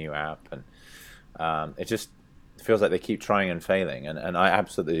completely new app. And it just feels like they keep trying and failing. And I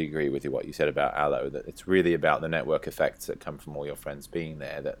absolutely agree with you what you said about Allo, that it's really about the network effects that come from all your friends being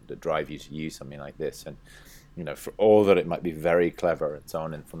there that drive you to use something like this. And for all that it might be very clever and so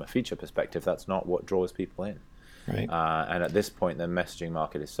on, and from a feature perspective, that's not what draws people in. Right. And at this point, the messaging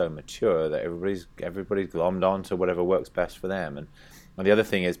market is so mature that everybody's glommed on to whatever works best for them. And the other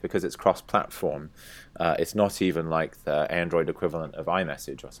thing is, because it's cross-platform, it's not even like the Android equivalent of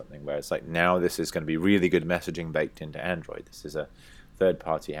iMessage or something, where it's like, now this is going to be really good messaging baked into Android. This is a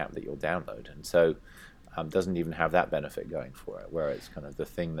third-party app that you'll download, and so doesn't even have that benefit going for it, where it's kind of the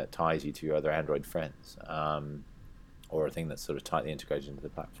thing that ties you to your other Android friends, or a thing that's sort of tightly integrated into the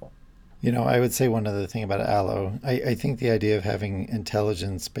platform. I would say one other thing about Allo. I think the idea of having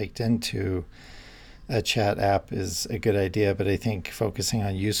intelligence baked into a chat app is a good idea, but I think focusing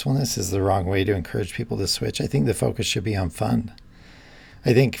on usefulness is the wrong way to encourage people to switch. I think the focus should be on fun.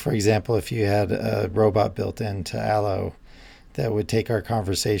 I think, for example, if you had a robot built into Allo that would take our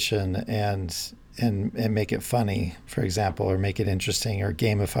conversation and make it funny, for example, or make it interesting or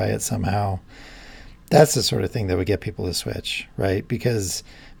gamify it somehow, that's the sort of thing that would get people to switch, right? Because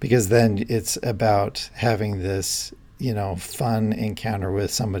then it's about having this, fun encounter with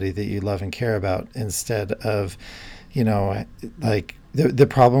somebody that you love and care about, instead of, like the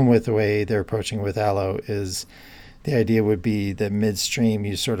problem with the way they're approaching with Allo is the idea would be that midstream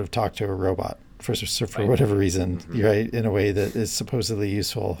you sort of talk to a robot for whatever reason, mm-hmm. right, in a way that is supposedly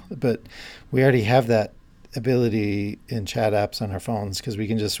useful. But we already have that ability in chat apps on our phones, because we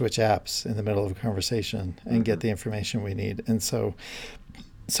can just switch apps in the middle of a conversation and mm-hmm. get the information we need. And so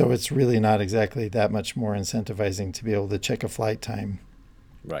it's really not exactly that much more incentivizing to be able to check a flight time,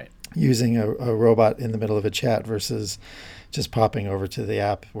 right, using a robot in the middle of a chat versus just popping over to the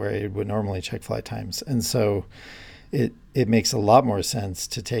app where it would normally check flight times. And so it makes a lot more sense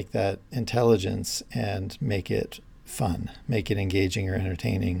to take that intelligence and make it fun, make it engaging or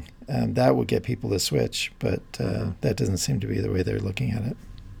entertaining. That would get people to switch, but that doesn't seem to be the way they're looking at it.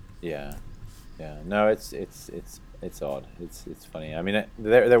 Yeah. No, it's odd. It's funny. I mean,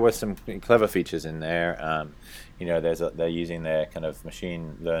 there were some clever features in there. They're using their kind of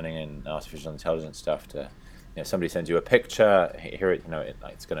machine learning and artificial intelligence stuff to, somebody sends you a picture, here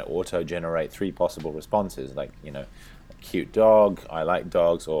it's going to auto generate 3 possible responses, like a cute dog, I like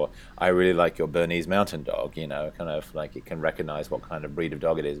dogs, or I really like your Bernese Mountain Dog. Kind of like it can recognize what kind of breed of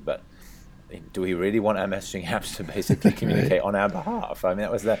dog it is, but do we really want our messaging apps to basically communicate on our behalf? I mean,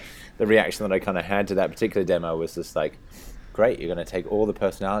 that was the reaction that I kind of had to that particular demo, was just like, great, you're going to take all the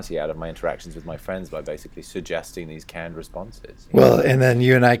personality out of my interactions with my friends by basically suggesting these canned responses. Well, and then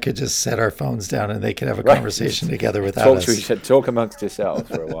you and I could just set our phones down and they could have a conversation together without us. Talk amongst yourselves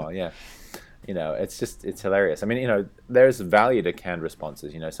for a while, yeah. It's hilarious. I mean, there's value to canned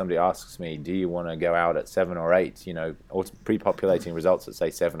responses. Somebody asks me, do you want to go out at 7 or 8? Or pre-populating results that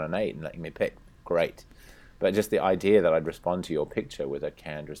say 7 and 8 and letting me pick. Great. But just the idea that I'd respond to your picture with a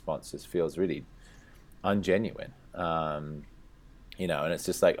canned response just feels really ungenuine. And it's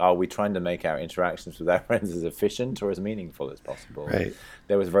just like, are we trying to make our interactions with our friends as efficient or as meaningful as possible? Right.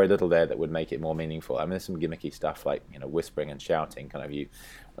 There was very little there that would make it more meaningful. I mean, there's some gimmicky stuff like, whispering and shouting, kind of you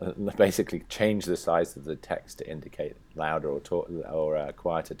basically change the size of the text to indicate louder or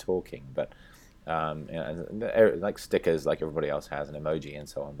quieter talking. But, like stickers like everybody else has, an emoji and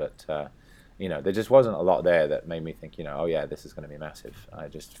so on. But, there just wasn't a lot there that made me think, oh yeah, this is going to be massive. I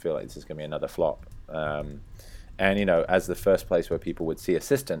just feel like this is going to be another flop. And, as the first place where people would see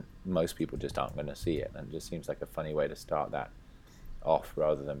Assistant, most people just aren't going to see it. And it just seems like a funny way to start that off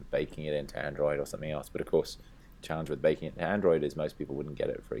rather than baking it into Android or something else. But, of course, the challenge with baking it into Android is most people wouldn't get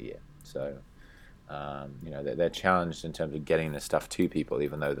it for a year. So, they're challenged in terms of getting this stuff to people,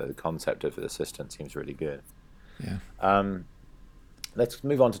 even though the concept of the Assistant seems really good. Yeah. Let's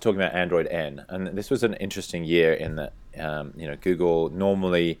move on to talking about Android N. And this was an interesting year in that, Google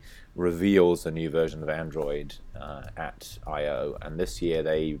normally reveals a new version of Android at I/O, and this year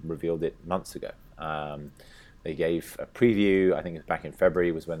they revealed it months ago. They gave a preview, I think it was back in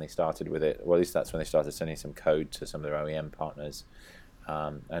February was when they started with it, or at least that's when they started sending some code to some of their OEM partners,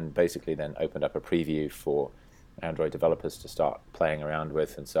 and basically then opened up a preview for Android developers to start playing around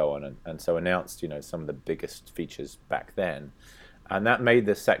with and so on, and so announced some of the biggest features back then. And that made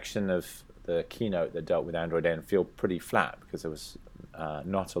the section of the keynote that dealt with Android N feel pretty flat, because there was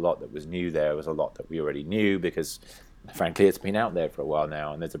not a lot that was new there. There was a lot that we already knew, because frankly it's been out there for a while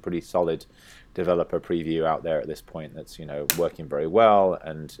now, and there's a pretty solid developer preview out there at this point that's working very well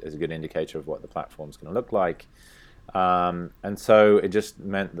and is a good indicator of what the platform's going to look like. And so it just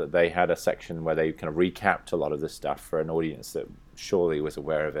meant that they had a section where they kind of recapped a lot of this stuff for an audience that surely was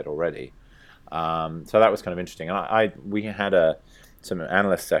aware of it already. So that was kind of interesting. And we had some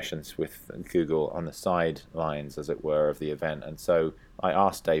analyst sessions with Google on the sidelines, as it were, of the event. And so I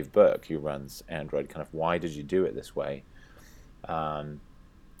asked Dave Burke, who runs Android, kind of, why did you do it this way?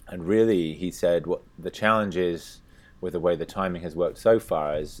 And really, he said, what the challenge is with the way the timing has worked so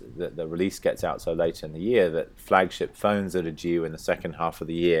far is that the release gets out so late in the year that flagship phones that are due in the second half of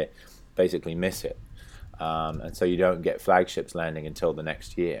the year basically miss it. And so you don't get flagships landing until the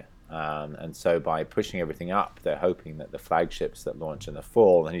next year. And so by pushing everything up, they're hoping that the flagships that launch in the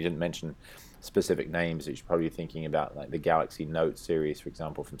fall, and he didn't mention specific names, you should probably be thinking about like the Galaxy Note series, for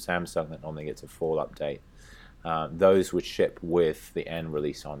example, from Samsung, that normally gets a fall update. Those would ship with the N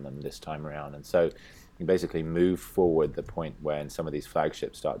release on them this time around. And so you basically move forward the point when some of these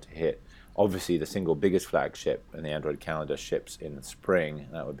flagships start to hit. Obviously, the single biggest flagship in the Android calendar ships in the spring.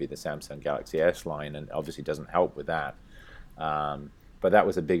 That would be the Samsung Galaxy S line, and obviously doesn't help with that. But that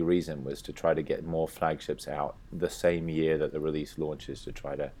was a big reason, was to try to get more flagships out the same year that the release launches, to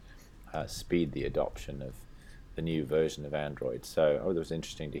try to speed the adoption of the new version of Android. So it was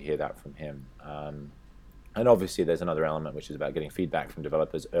interesting to hear that from him. And obviously there's another element, which is about getting feedback from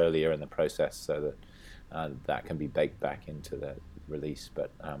developers earlier in the process, so that that can be baked back into the release.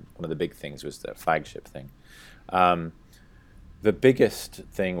 But one of the big things was the flagship thing. The biggest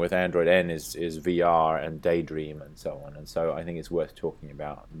thing with Android N is VR and Daydream and so on. And so I think it's worth talking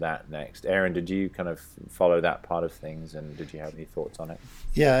about that next. Aaron, did you kind of follow that part of things, and did you have any thoughts on it?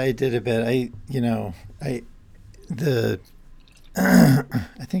 Yeah, I did a bit. I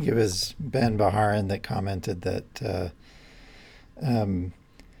think it was Ben Baharin that commented that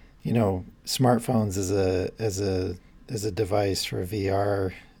smartphones as a device for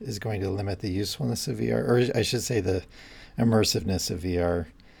VR is going to limit the usefulness of VR, or I should say the immersiveness of VR,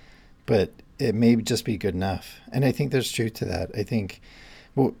 but it may just be good enough. And I think there's truth to that. I think,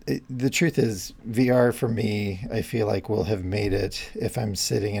 the truth is VR for me, I feel like will have made it if I'm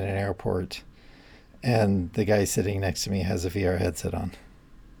sitting in an airport and the guy sitting next to me has a VR headset on,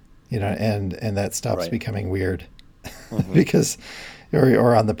 and that stops becoming weird. Mm-hmm. Because,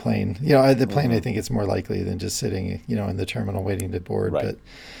 or on the plane, the plane, mm-hmm. I think it's more likely than just sitting, in the terminal waiting to board. Right.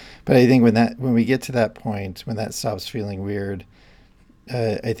 But I think when we get to that point, when that stops feeling weird,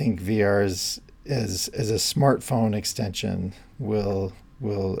 I think VR as a smartphone extension will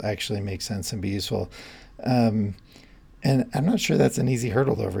actually make sense and be useful. And I'm not sure that's an easy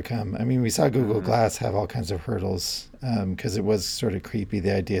hurdle to overcome. I mean, we saw Google Glass have all kinds of hurdles because it was sort of creepy,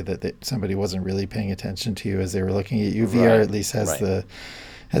 the idea that somebody wasn't really paying attention to you as they were looking at you. VR at least has the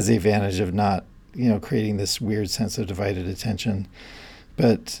advantage of not, creating this weird sense of divided attention.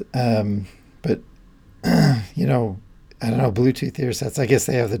 But I don't know, Bluetooth earsets, I guess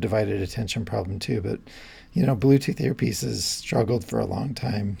they have the divided attention problem too, but, Bluetooth earpieces struggled for a long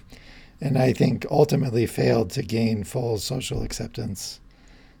time, and I think ultimately failed to gain full social acceptance.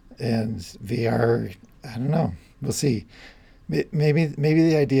 And VR, I don't know, we'll see. Maybe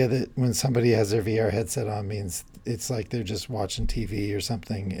the idea that when somebody has their VR headset on means it's like they're just watching TV or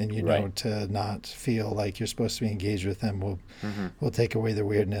something, and to not feel like you're supposed to be engaged with them will take away the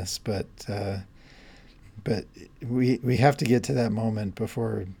weirdness. But we have to get to that moment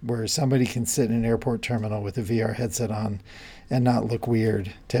where somebody can sit in an airport terminal with a VR headset on and not look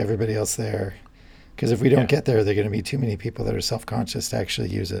weird to everybody else there. Because if we don't get there, there are going to be too many people that are self-conscious to actually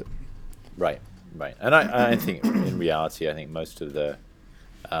use it. Right. And I think in reality, I think most of the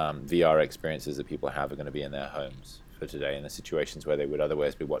VR experiences that people have are going to be in their homes for today, in the situations where they would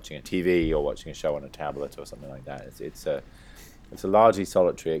otherwise be watching a TV or watching a show on a tablet or something like that. It's a largely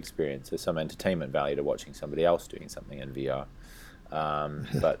solitary experience. There's some entertainment value to watching somebody else doing something in VR.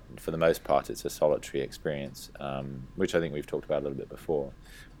 But for the most part, it's a solitary experience, which I think we've talked about a little bit before.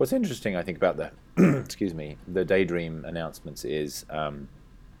 What's interesting, I think, about the the Daydream announcements is,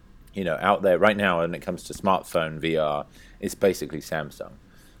 out there right now when it comes to smartphone VR, it's basically Samsung.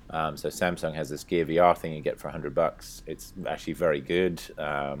 So Samsung has this Gear VR thing you get for $100. It's actually very good.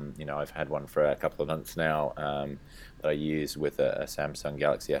 I've had one for a couple of months now that I use with a Samsung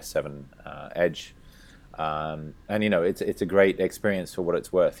Galaxy S7 Edge. It's a great experience for what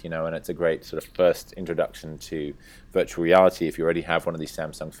it's worth, and it's a great sort of first introduction to virtual reality. If you already have one of these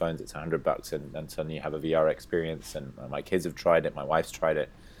Samsung phones, it's $100, and suddenly you have a VR experience. And my kids have tried it, my wife's tried it.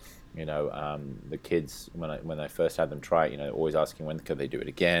 The kids, when I first had them try it, always asking when could they do it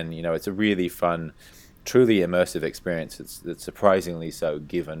again. It's a really fun, truly immersive experience. It's surprisingly so,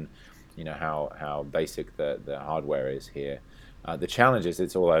 given how basic the hardware is here. The challenge is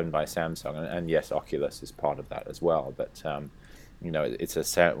it's all owned by Samsung, and yes, Oculus is part of that as well. But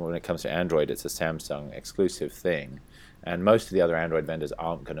when it comes to Android, it's a Samsung exclusive thing, and most of the other Android vendors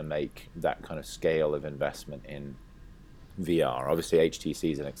aren't going to make that kind of scale of investment in VR. Obviously,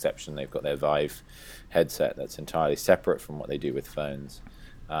 HTC is an exception. They've got their Vive headset that's entirely separate from what they do with phones.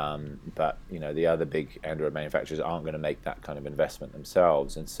 But the other big Android manufacturers aren't going to make that kind of investment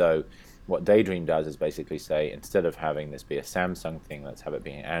themselves. And so what Daydream does is basically say, instead of having this be a Samsung thing, let's have it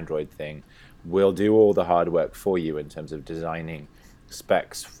be an Android thing. We'll do all the hard work for you in terms of designing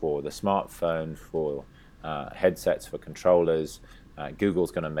specs for the smartphone, for headsets, for controllers.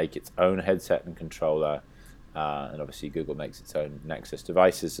 Google's going to make its own headset and controller. And obviously Google makes its own Nexus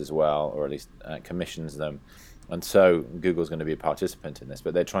devices as well, or at least commissions them. And so Google's going to be a participant in this,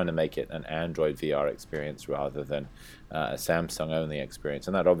 but they're trying to make it an Android VR experience rather than a Samsung-only experience.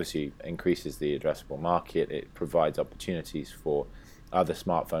 And that obviously increases the addressable market. It provides opportunities for other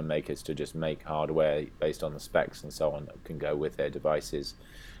smartphone makers to just make hardware based on the specs and so on that can go with their devices.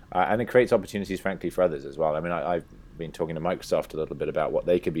 And it creates opportunities, frankly, for others as well. I mean, I've been talking to Microsoft a little bit about what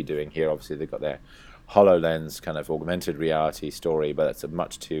they could be doing here. Obviously, they've got their HoloLens kind of augmented reality story, but it's a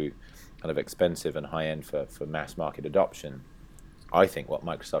much too kind of expensive and high-end for mass market adoption. I think what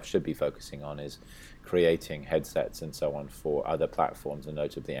Microsoft should be focusing on is creating headsets and so on for other platforms, and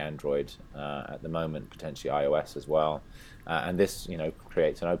notably Android at the moment, potentially iOS as well. And this,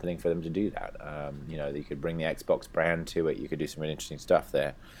 creates an opening for them to do that. You could bring the Xbox brand to it. You could do some really interesting stuff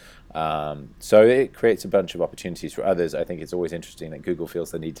there. So it creates a bunch of opportunities for others. I think it's always interesting that Google feels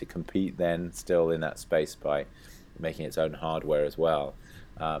the need to compete then still in that space by making its own hardware as well.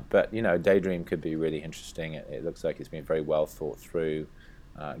 But Daydream could be really interesting. It looks like it's been very well thought through.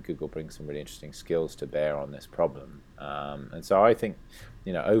 Google brings some really interesting skills to bear on this problem. And so I think,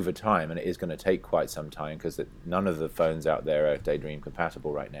 over time, and it is going to take quite some time because none of the phones out there are Daydream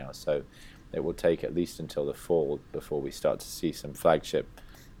compatible right now. So it will take at least until the fall before we start to see some flagship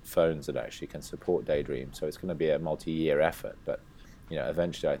phones that actually can support Daydream. So it's going to be a multi-year effort. But,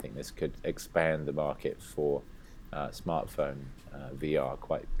 eventually I think this could expand the market for smartphone VR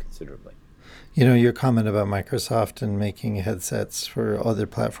quite considerably. Your comment about Microsoft and making headsets for other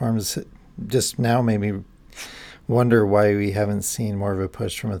platforms just now made me wonder why we haven't seen more of a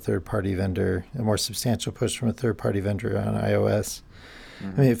push from a third-party vendor, a more substantial push from a third-party vendor on iOS.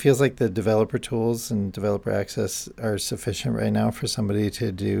 Mm-hmm. I mean, it feels like the developer tools and developer access are sufficient right now for somebody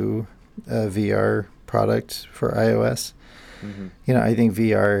to do a VR product for iOS. Mm-hmm. I think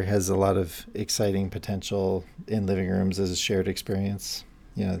VR has a lot of exciting potential in living rooms as a shared experience.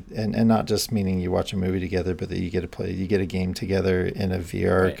 And not just meaning you watch a movie together, but that you get a game together in a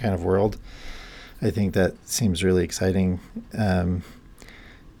VR right. kind of world. I think that seems really exciting. And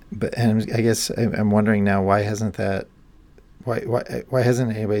I guess I'm wondering now, why hasn't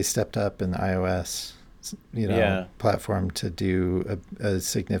anybody stepped up in the iOS, platform to do a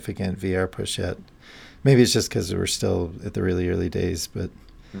significant VR push yet? Maybe it's just because we're still at the really early days, but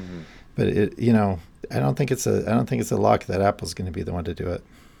mm-hmm. but it, I don't think it's a lock that Apple's going to be the one to do it.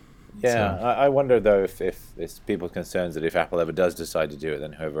 Yeah, so. I wonder though if it's people's concerns that if Apple ever does decide to do it,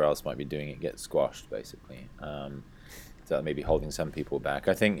 then whoever else might be doing it gets squashed, basically. So that may be holding some people back.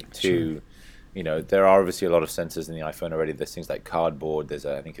 I think too, sure. There are obviously a lot of sensors in the iPhone already. There's things like Cardboard. There's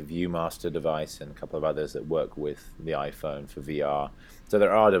I think a ViewMaster device and a couple of others that work with the iPhone for VR. So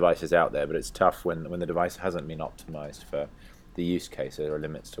there are devices out there, but it's tough when the device hasn't been optimized for the use case. There are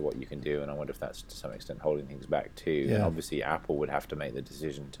limits to what you can do, and I wonder if that's to some extent holding things back too. Yeah. And obviously Apple would have to make the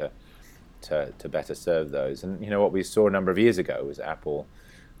decision to better serve those. And what we saw a number of years ago was Apple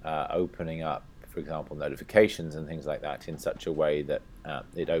opening up, for example, notifications and things like that in such a way that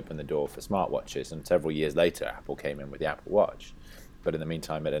it opened the door for smartwatches. And several years later, Apple came in with the Apple Watch. But in the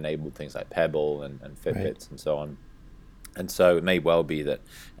meantime, it enabled things like Pebble and Fitbits right. and so on. And so it may well be that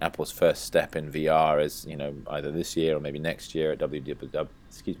Apple's first step in VR is, either this year or maybe next year at WWDC,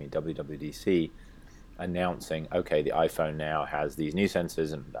 announcing, okay, the iPhone now has these new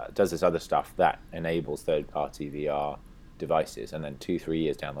sensors and does this other stuff that enables third-party VR devices, and then 2-3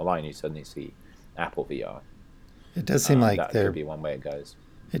 years down the line, you suddenly see Apple VR. It does seem like that could be one way it goes.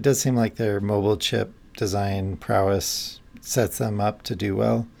 It does seem like their mobile chip design prowess sets them up to do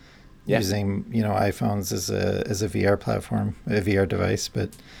well, using iPhones as a VR platform, a VR device. But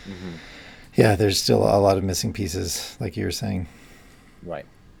yeah, there's still a lot of missing pieces, like you were saying. Right.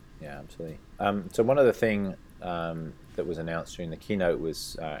 Yeah, absolutely. So one other thing that was announced during the keynote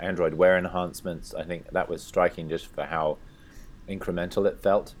was Android Wear enhancements. I think that was striking just for how incremental it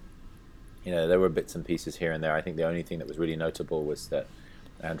felt. There were bits and pieces here and there. I think the only thing that was really notable was that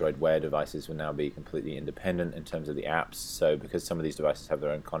Android Wear devices will now be completely independent in terms of the apps. So because some of these devices have their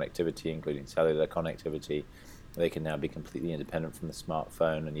own connectivity, including cellular connectivity, they can now be completely independent from the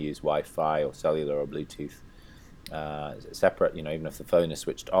smartphone and use Wi-Fi or cellular or Bluetooth separate. Even if the phone is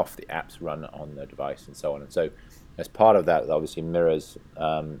switched off, the apps run on the device and so on. And so as part of that, it obviously mirrors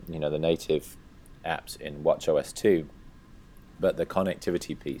the native apps in watchOS 2, but the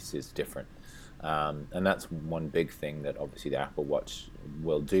connectivity piece is different. And that's one big thing that obviously the Apple Watch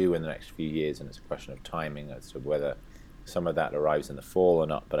will do in the next few years, and it's a question of timing as to whether some of that arrives in the fall or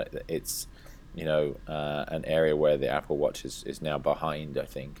not. But it's an area where the Apple Watch is now behind, I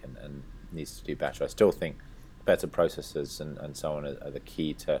think, and needs to do better. I still think better processors and so on are the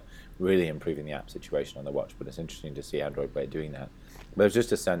key to really improving the app situation on the watch, but it's interesting to see Android Wear doing that. But there's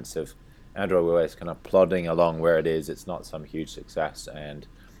just a sense of Android Wear is kind of plodding along where it is. It's not some huge success and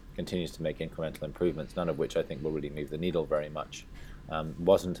continues to make incremental improvements, none of which I think will really move the needle very much.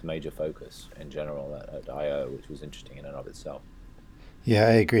 Wasn't a major focus in general at I/O, which was interesting in and of itself. Yeah,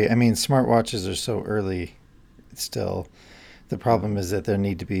 I agree. I mean, smartwatches are so early still. The problem is that there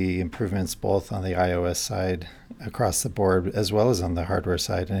need to be improvements both on the iOS side across the board as well as on the hardware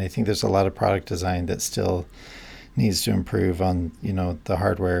side. And I think there's a lot of product design that still needs to improve on, the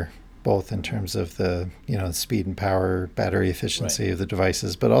hardware, both in terms of the, speed and power, battery efficiency of the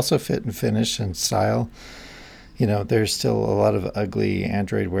devices, but also fit and finish and style. There's still a lot of ugly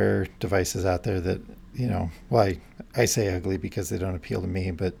Android Wear devices out there that, I say ugly because they don't appeal to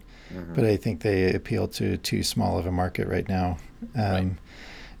me, but I think they appeal to too small of a market right now. And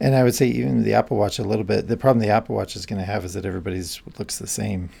I would say even the Apple Watch a little bit. The problem the Apple Watch is going to have is that everybody's looks the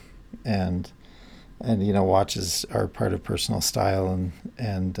same, and watches are part of personal style,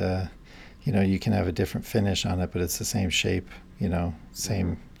 and you can have a different finish on it, but it's the same shape,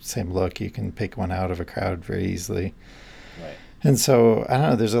 same look. You can pick one out of a crowd very easily. Right. And so I don't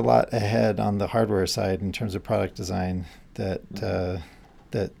know. There's a lot ahead on the hardware side in terms of product design that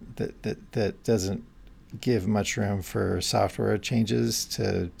that doesn't give much room for software changes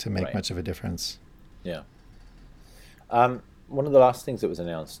to make much of a difference. Yeah. One of the last things that was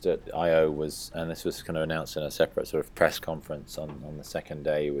announced at I/O was, and this was kind of announced in a separate sort of press conference on the second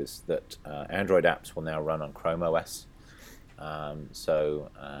day, was that Android apps will now run on Chrome OS.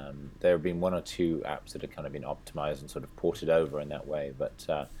 There have been one or two apps that have kind of been optimized and sort of ported over in that way, but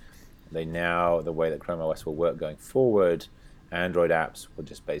the way that Chrome OS will work going forward, Android apps will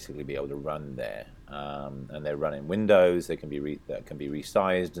just basically be able to run there, and they run in Windows. They can be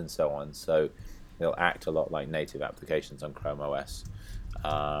resized and so on. So they'll act a lot like native applications on Chrome OS,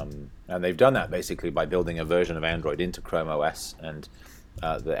 and they've done that basically by building a version of Android into Chrome OS, and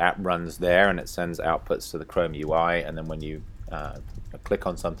the app runs there and it sends outputs to the Chrome UI, and then when you click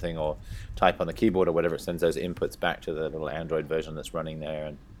on something or type on the keyboard or whatever, it sends those inputs back to the little Android version that's running there.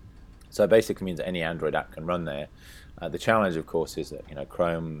 And so it basically means that any Android app can run there. The challenge, of course, is that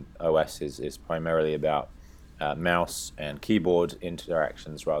Chrome OS is primarily about mouse and keyboard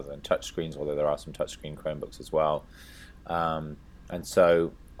interactions rather than touchscreens, although there are some touchscreen Chromebooks as well. And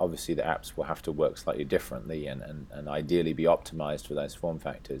so obviously the apps will have to work slightly differently and ideally be optimized for those form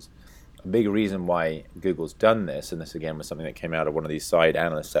factors. A big reason why Google's done this, and this again was something that came out of one of these side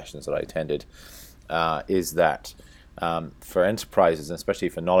analyst sessions that I attended, is that for enterprises, and especially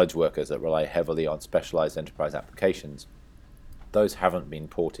for knowledge workers that rely heavily on specialized enterprise applications, those haven't been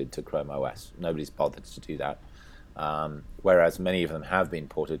ported to Chrome OS. Nobody's bothered to do that. Whereas many of them have been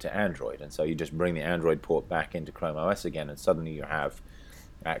ported to Android. And so you just bring the Android port back into Chrome OS again, and suddenly you have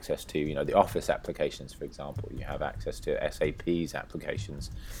access to the Office applications, for example. You have access to SAP's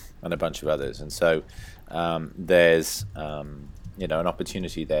applications and a bunch of others. And so there's an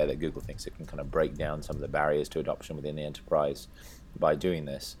opportunity there that Google thinks it can kind of break down some of the barriers to adoption within the enterprise by doing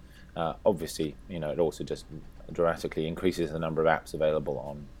this. Obviously, it also just dramatically increases the number of apps available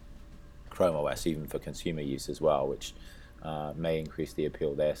on Chrome OS, even for consumer use as well, which may increase the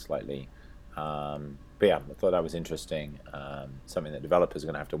appeal there slightly. But yeah, I thought that was interesting. Something that developers are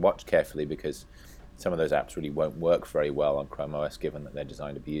going to have to watch carefully, because some of those apps really won't work very well on Chrome OS, given that they're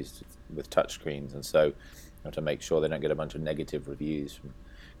designed to be used with touchscreens. And so to make sure they don't get a bunch of negative reviews from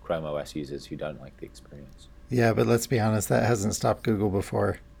Chrome OS users who don't like the experience. Yeah, but let's be honest, that hasn't stopped Google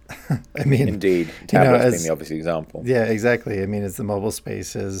before. I mean, indeed, tablets being the obvious example. Yeah, exactly. I mean, as the mobile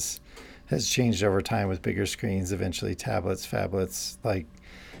space has changed over time with bigger screens, eventually tablets, phablets, like,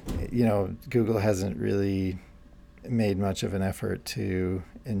 Google hasn't really made much of an effort to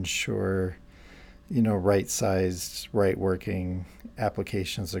ensure, right-sized, right-working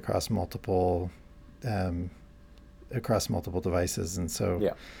applications um, across multiple devices. And so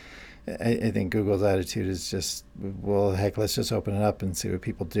Yeah. I think Google's attitude is just, well, heck, let's just open it up and see what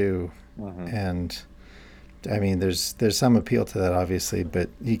people do. And I mean, there's some appeal to that, obviously, but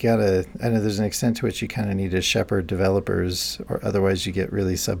I know there's an extent to which you kind of need to shepherd developers, or otherwise you get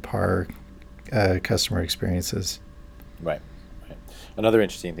really subpar customer experiences. Right. Another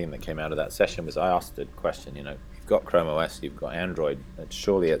interesting thing that came out of that session was I asked the question, you've got Chrome OS, you've got Android, and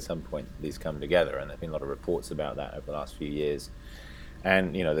surely at some point these come together, and there have been a lot of reports about that over the last few years.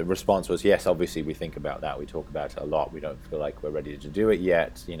 And, the response was, yes, obviously we think about that. We talk about it a lot. We don't feel like we're ready to do it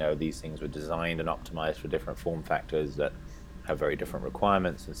yet. These things were designed and optimized for different form factors that have very different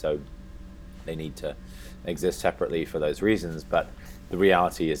requirements. And so they need to exist separately for those reasons. But the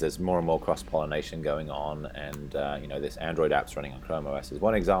reality is there's more and more cross-pollination going on. And, this Android app's running on Chrome OS is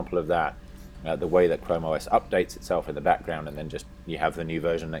one example of that. The way that Chrome OS updates itself in the background, and then just you have the new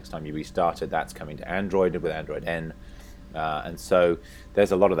version next time you restart it, that's coming to Android with Android N. And so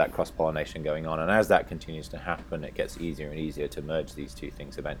there's a lot of that cross-pollination going on, and as that continues to happen, it gets easier and easier to merge these two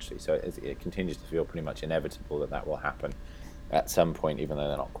things eventually. So it continues to feel pretty much inevitable that will happen at some point, even though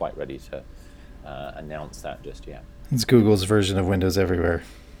they're not quite ready to announce that just yet. It's Google's version of Windows Everywhere.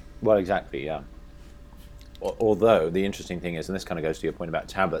 Well, exactly, yeah. Although the interesting thing is, and this kind of goes to your point about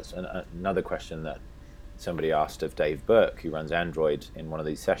tablets, and another question that somebody asked of Dave Burke, who runs Android, in one of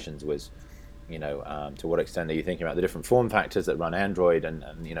these sessions was, to what extent are you thinking about the different form factors that run Android and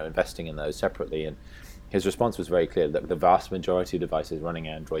investing in those separately? And his response was very clear that the vast majority of devices running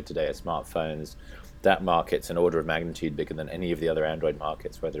Android today are smartphones. That market's an order of magnitude bigger than any of the other Android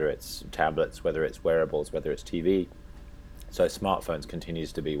markets, whether it's tablets, whether it's wearables, whether it's TV. So smartphones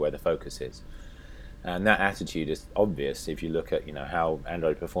continues to be where the focus is. And that attitude is obvious if you look at how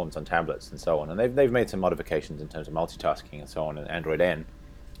Android performs on tablets and so on. And they've made some modifications in terms of multitasking and so on in Android N.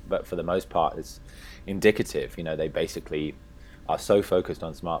 But for the most part, it's indicative. They basically are so focused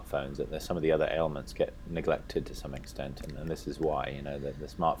on smartphones that some of the other elements get neglected to some extent. And this is why, the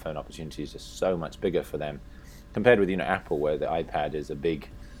smartphone opportunity is just so much bigger for them compared with, Apple, where the iPad is a big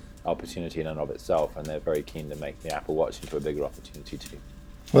opportunity in and of itself. And they're very keen to make the Apple Watch into a bigger opportunity too.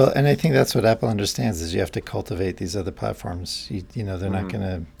 Well, and I think that's what Apple understands is you have to cultivate these other platforms. They're not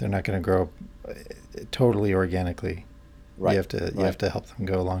gonna grow totally organically. Right. You have to help them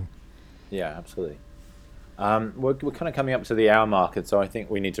go along. Yeah, absolutely. We're kind of coming up to the hour mark, and so I think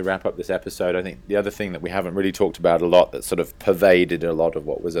we need to wrap up this episode. I think the other thing that we haven't really talked about a lot that sort of pervaded a lot of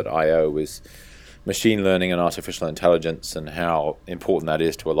what was at I/O was machine learning and artificial intelligence and how important that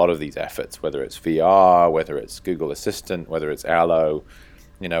is to a lot of these efforts, whether it's VR, whether it's Google Assistant, whether it's Allo.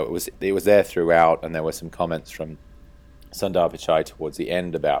 It was there throughout, and there were some comments from Sundar Pichai towards the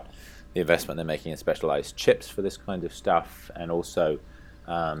end about the investment they're making in specialized chips for this kind of stuff, and also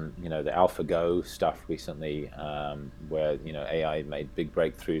the AlphaGo stuff recently, where AI made big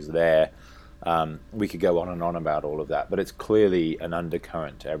breakthroughs there. We could go on and on about all of that, but it's clearly an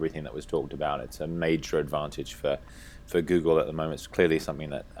undercurrent to everything that was talked about. It's a major advantage for Google at the moment. It's clearly something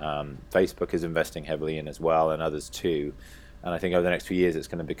that Facebook is investing heavily in as well, and others too. And I think over the next few years, it's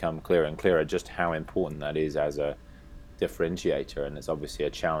going to become clearer and clearer just how important that is as a differentiator. And it's obviously a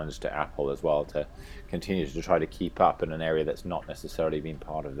challenge to Apple as well to continue to try to keep up in an area that's not necessarily been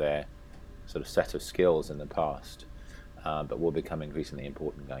part of their sort of set of skills in the past, but will become increasingly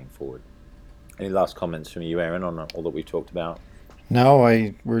important going forward. Any last comments from you, Aaron, on all that we've talked about? No,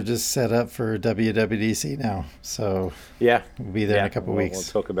 we're just set up for WWDC now, so yeah, we'll be there in a couple weeks.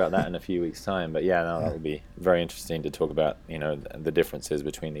 We'll talk about that in a few weeks' time, but that will be very interesting to talk about, the differences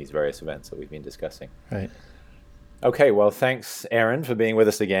between these various events that we've been discussing. Right. Okay, well, thanks, Aaron, for being with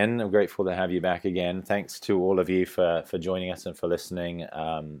us again. I'm grateful to have you back again. Thanks to all of you for joining us and for listening.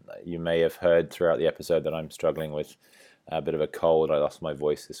 You may have heard throughout the episode that I'm struggling with a bit of a cold. I lost my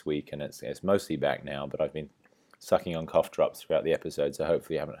voice this week, and it's mostly back now, but I've been sucking on cough drops throughout the episode, so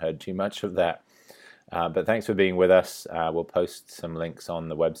hopefully you haven't heard too much of that. But thanks for being with us. We'll post some links on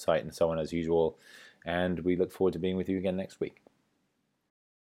the website and so on as usual, and we look forward to being with you again next week.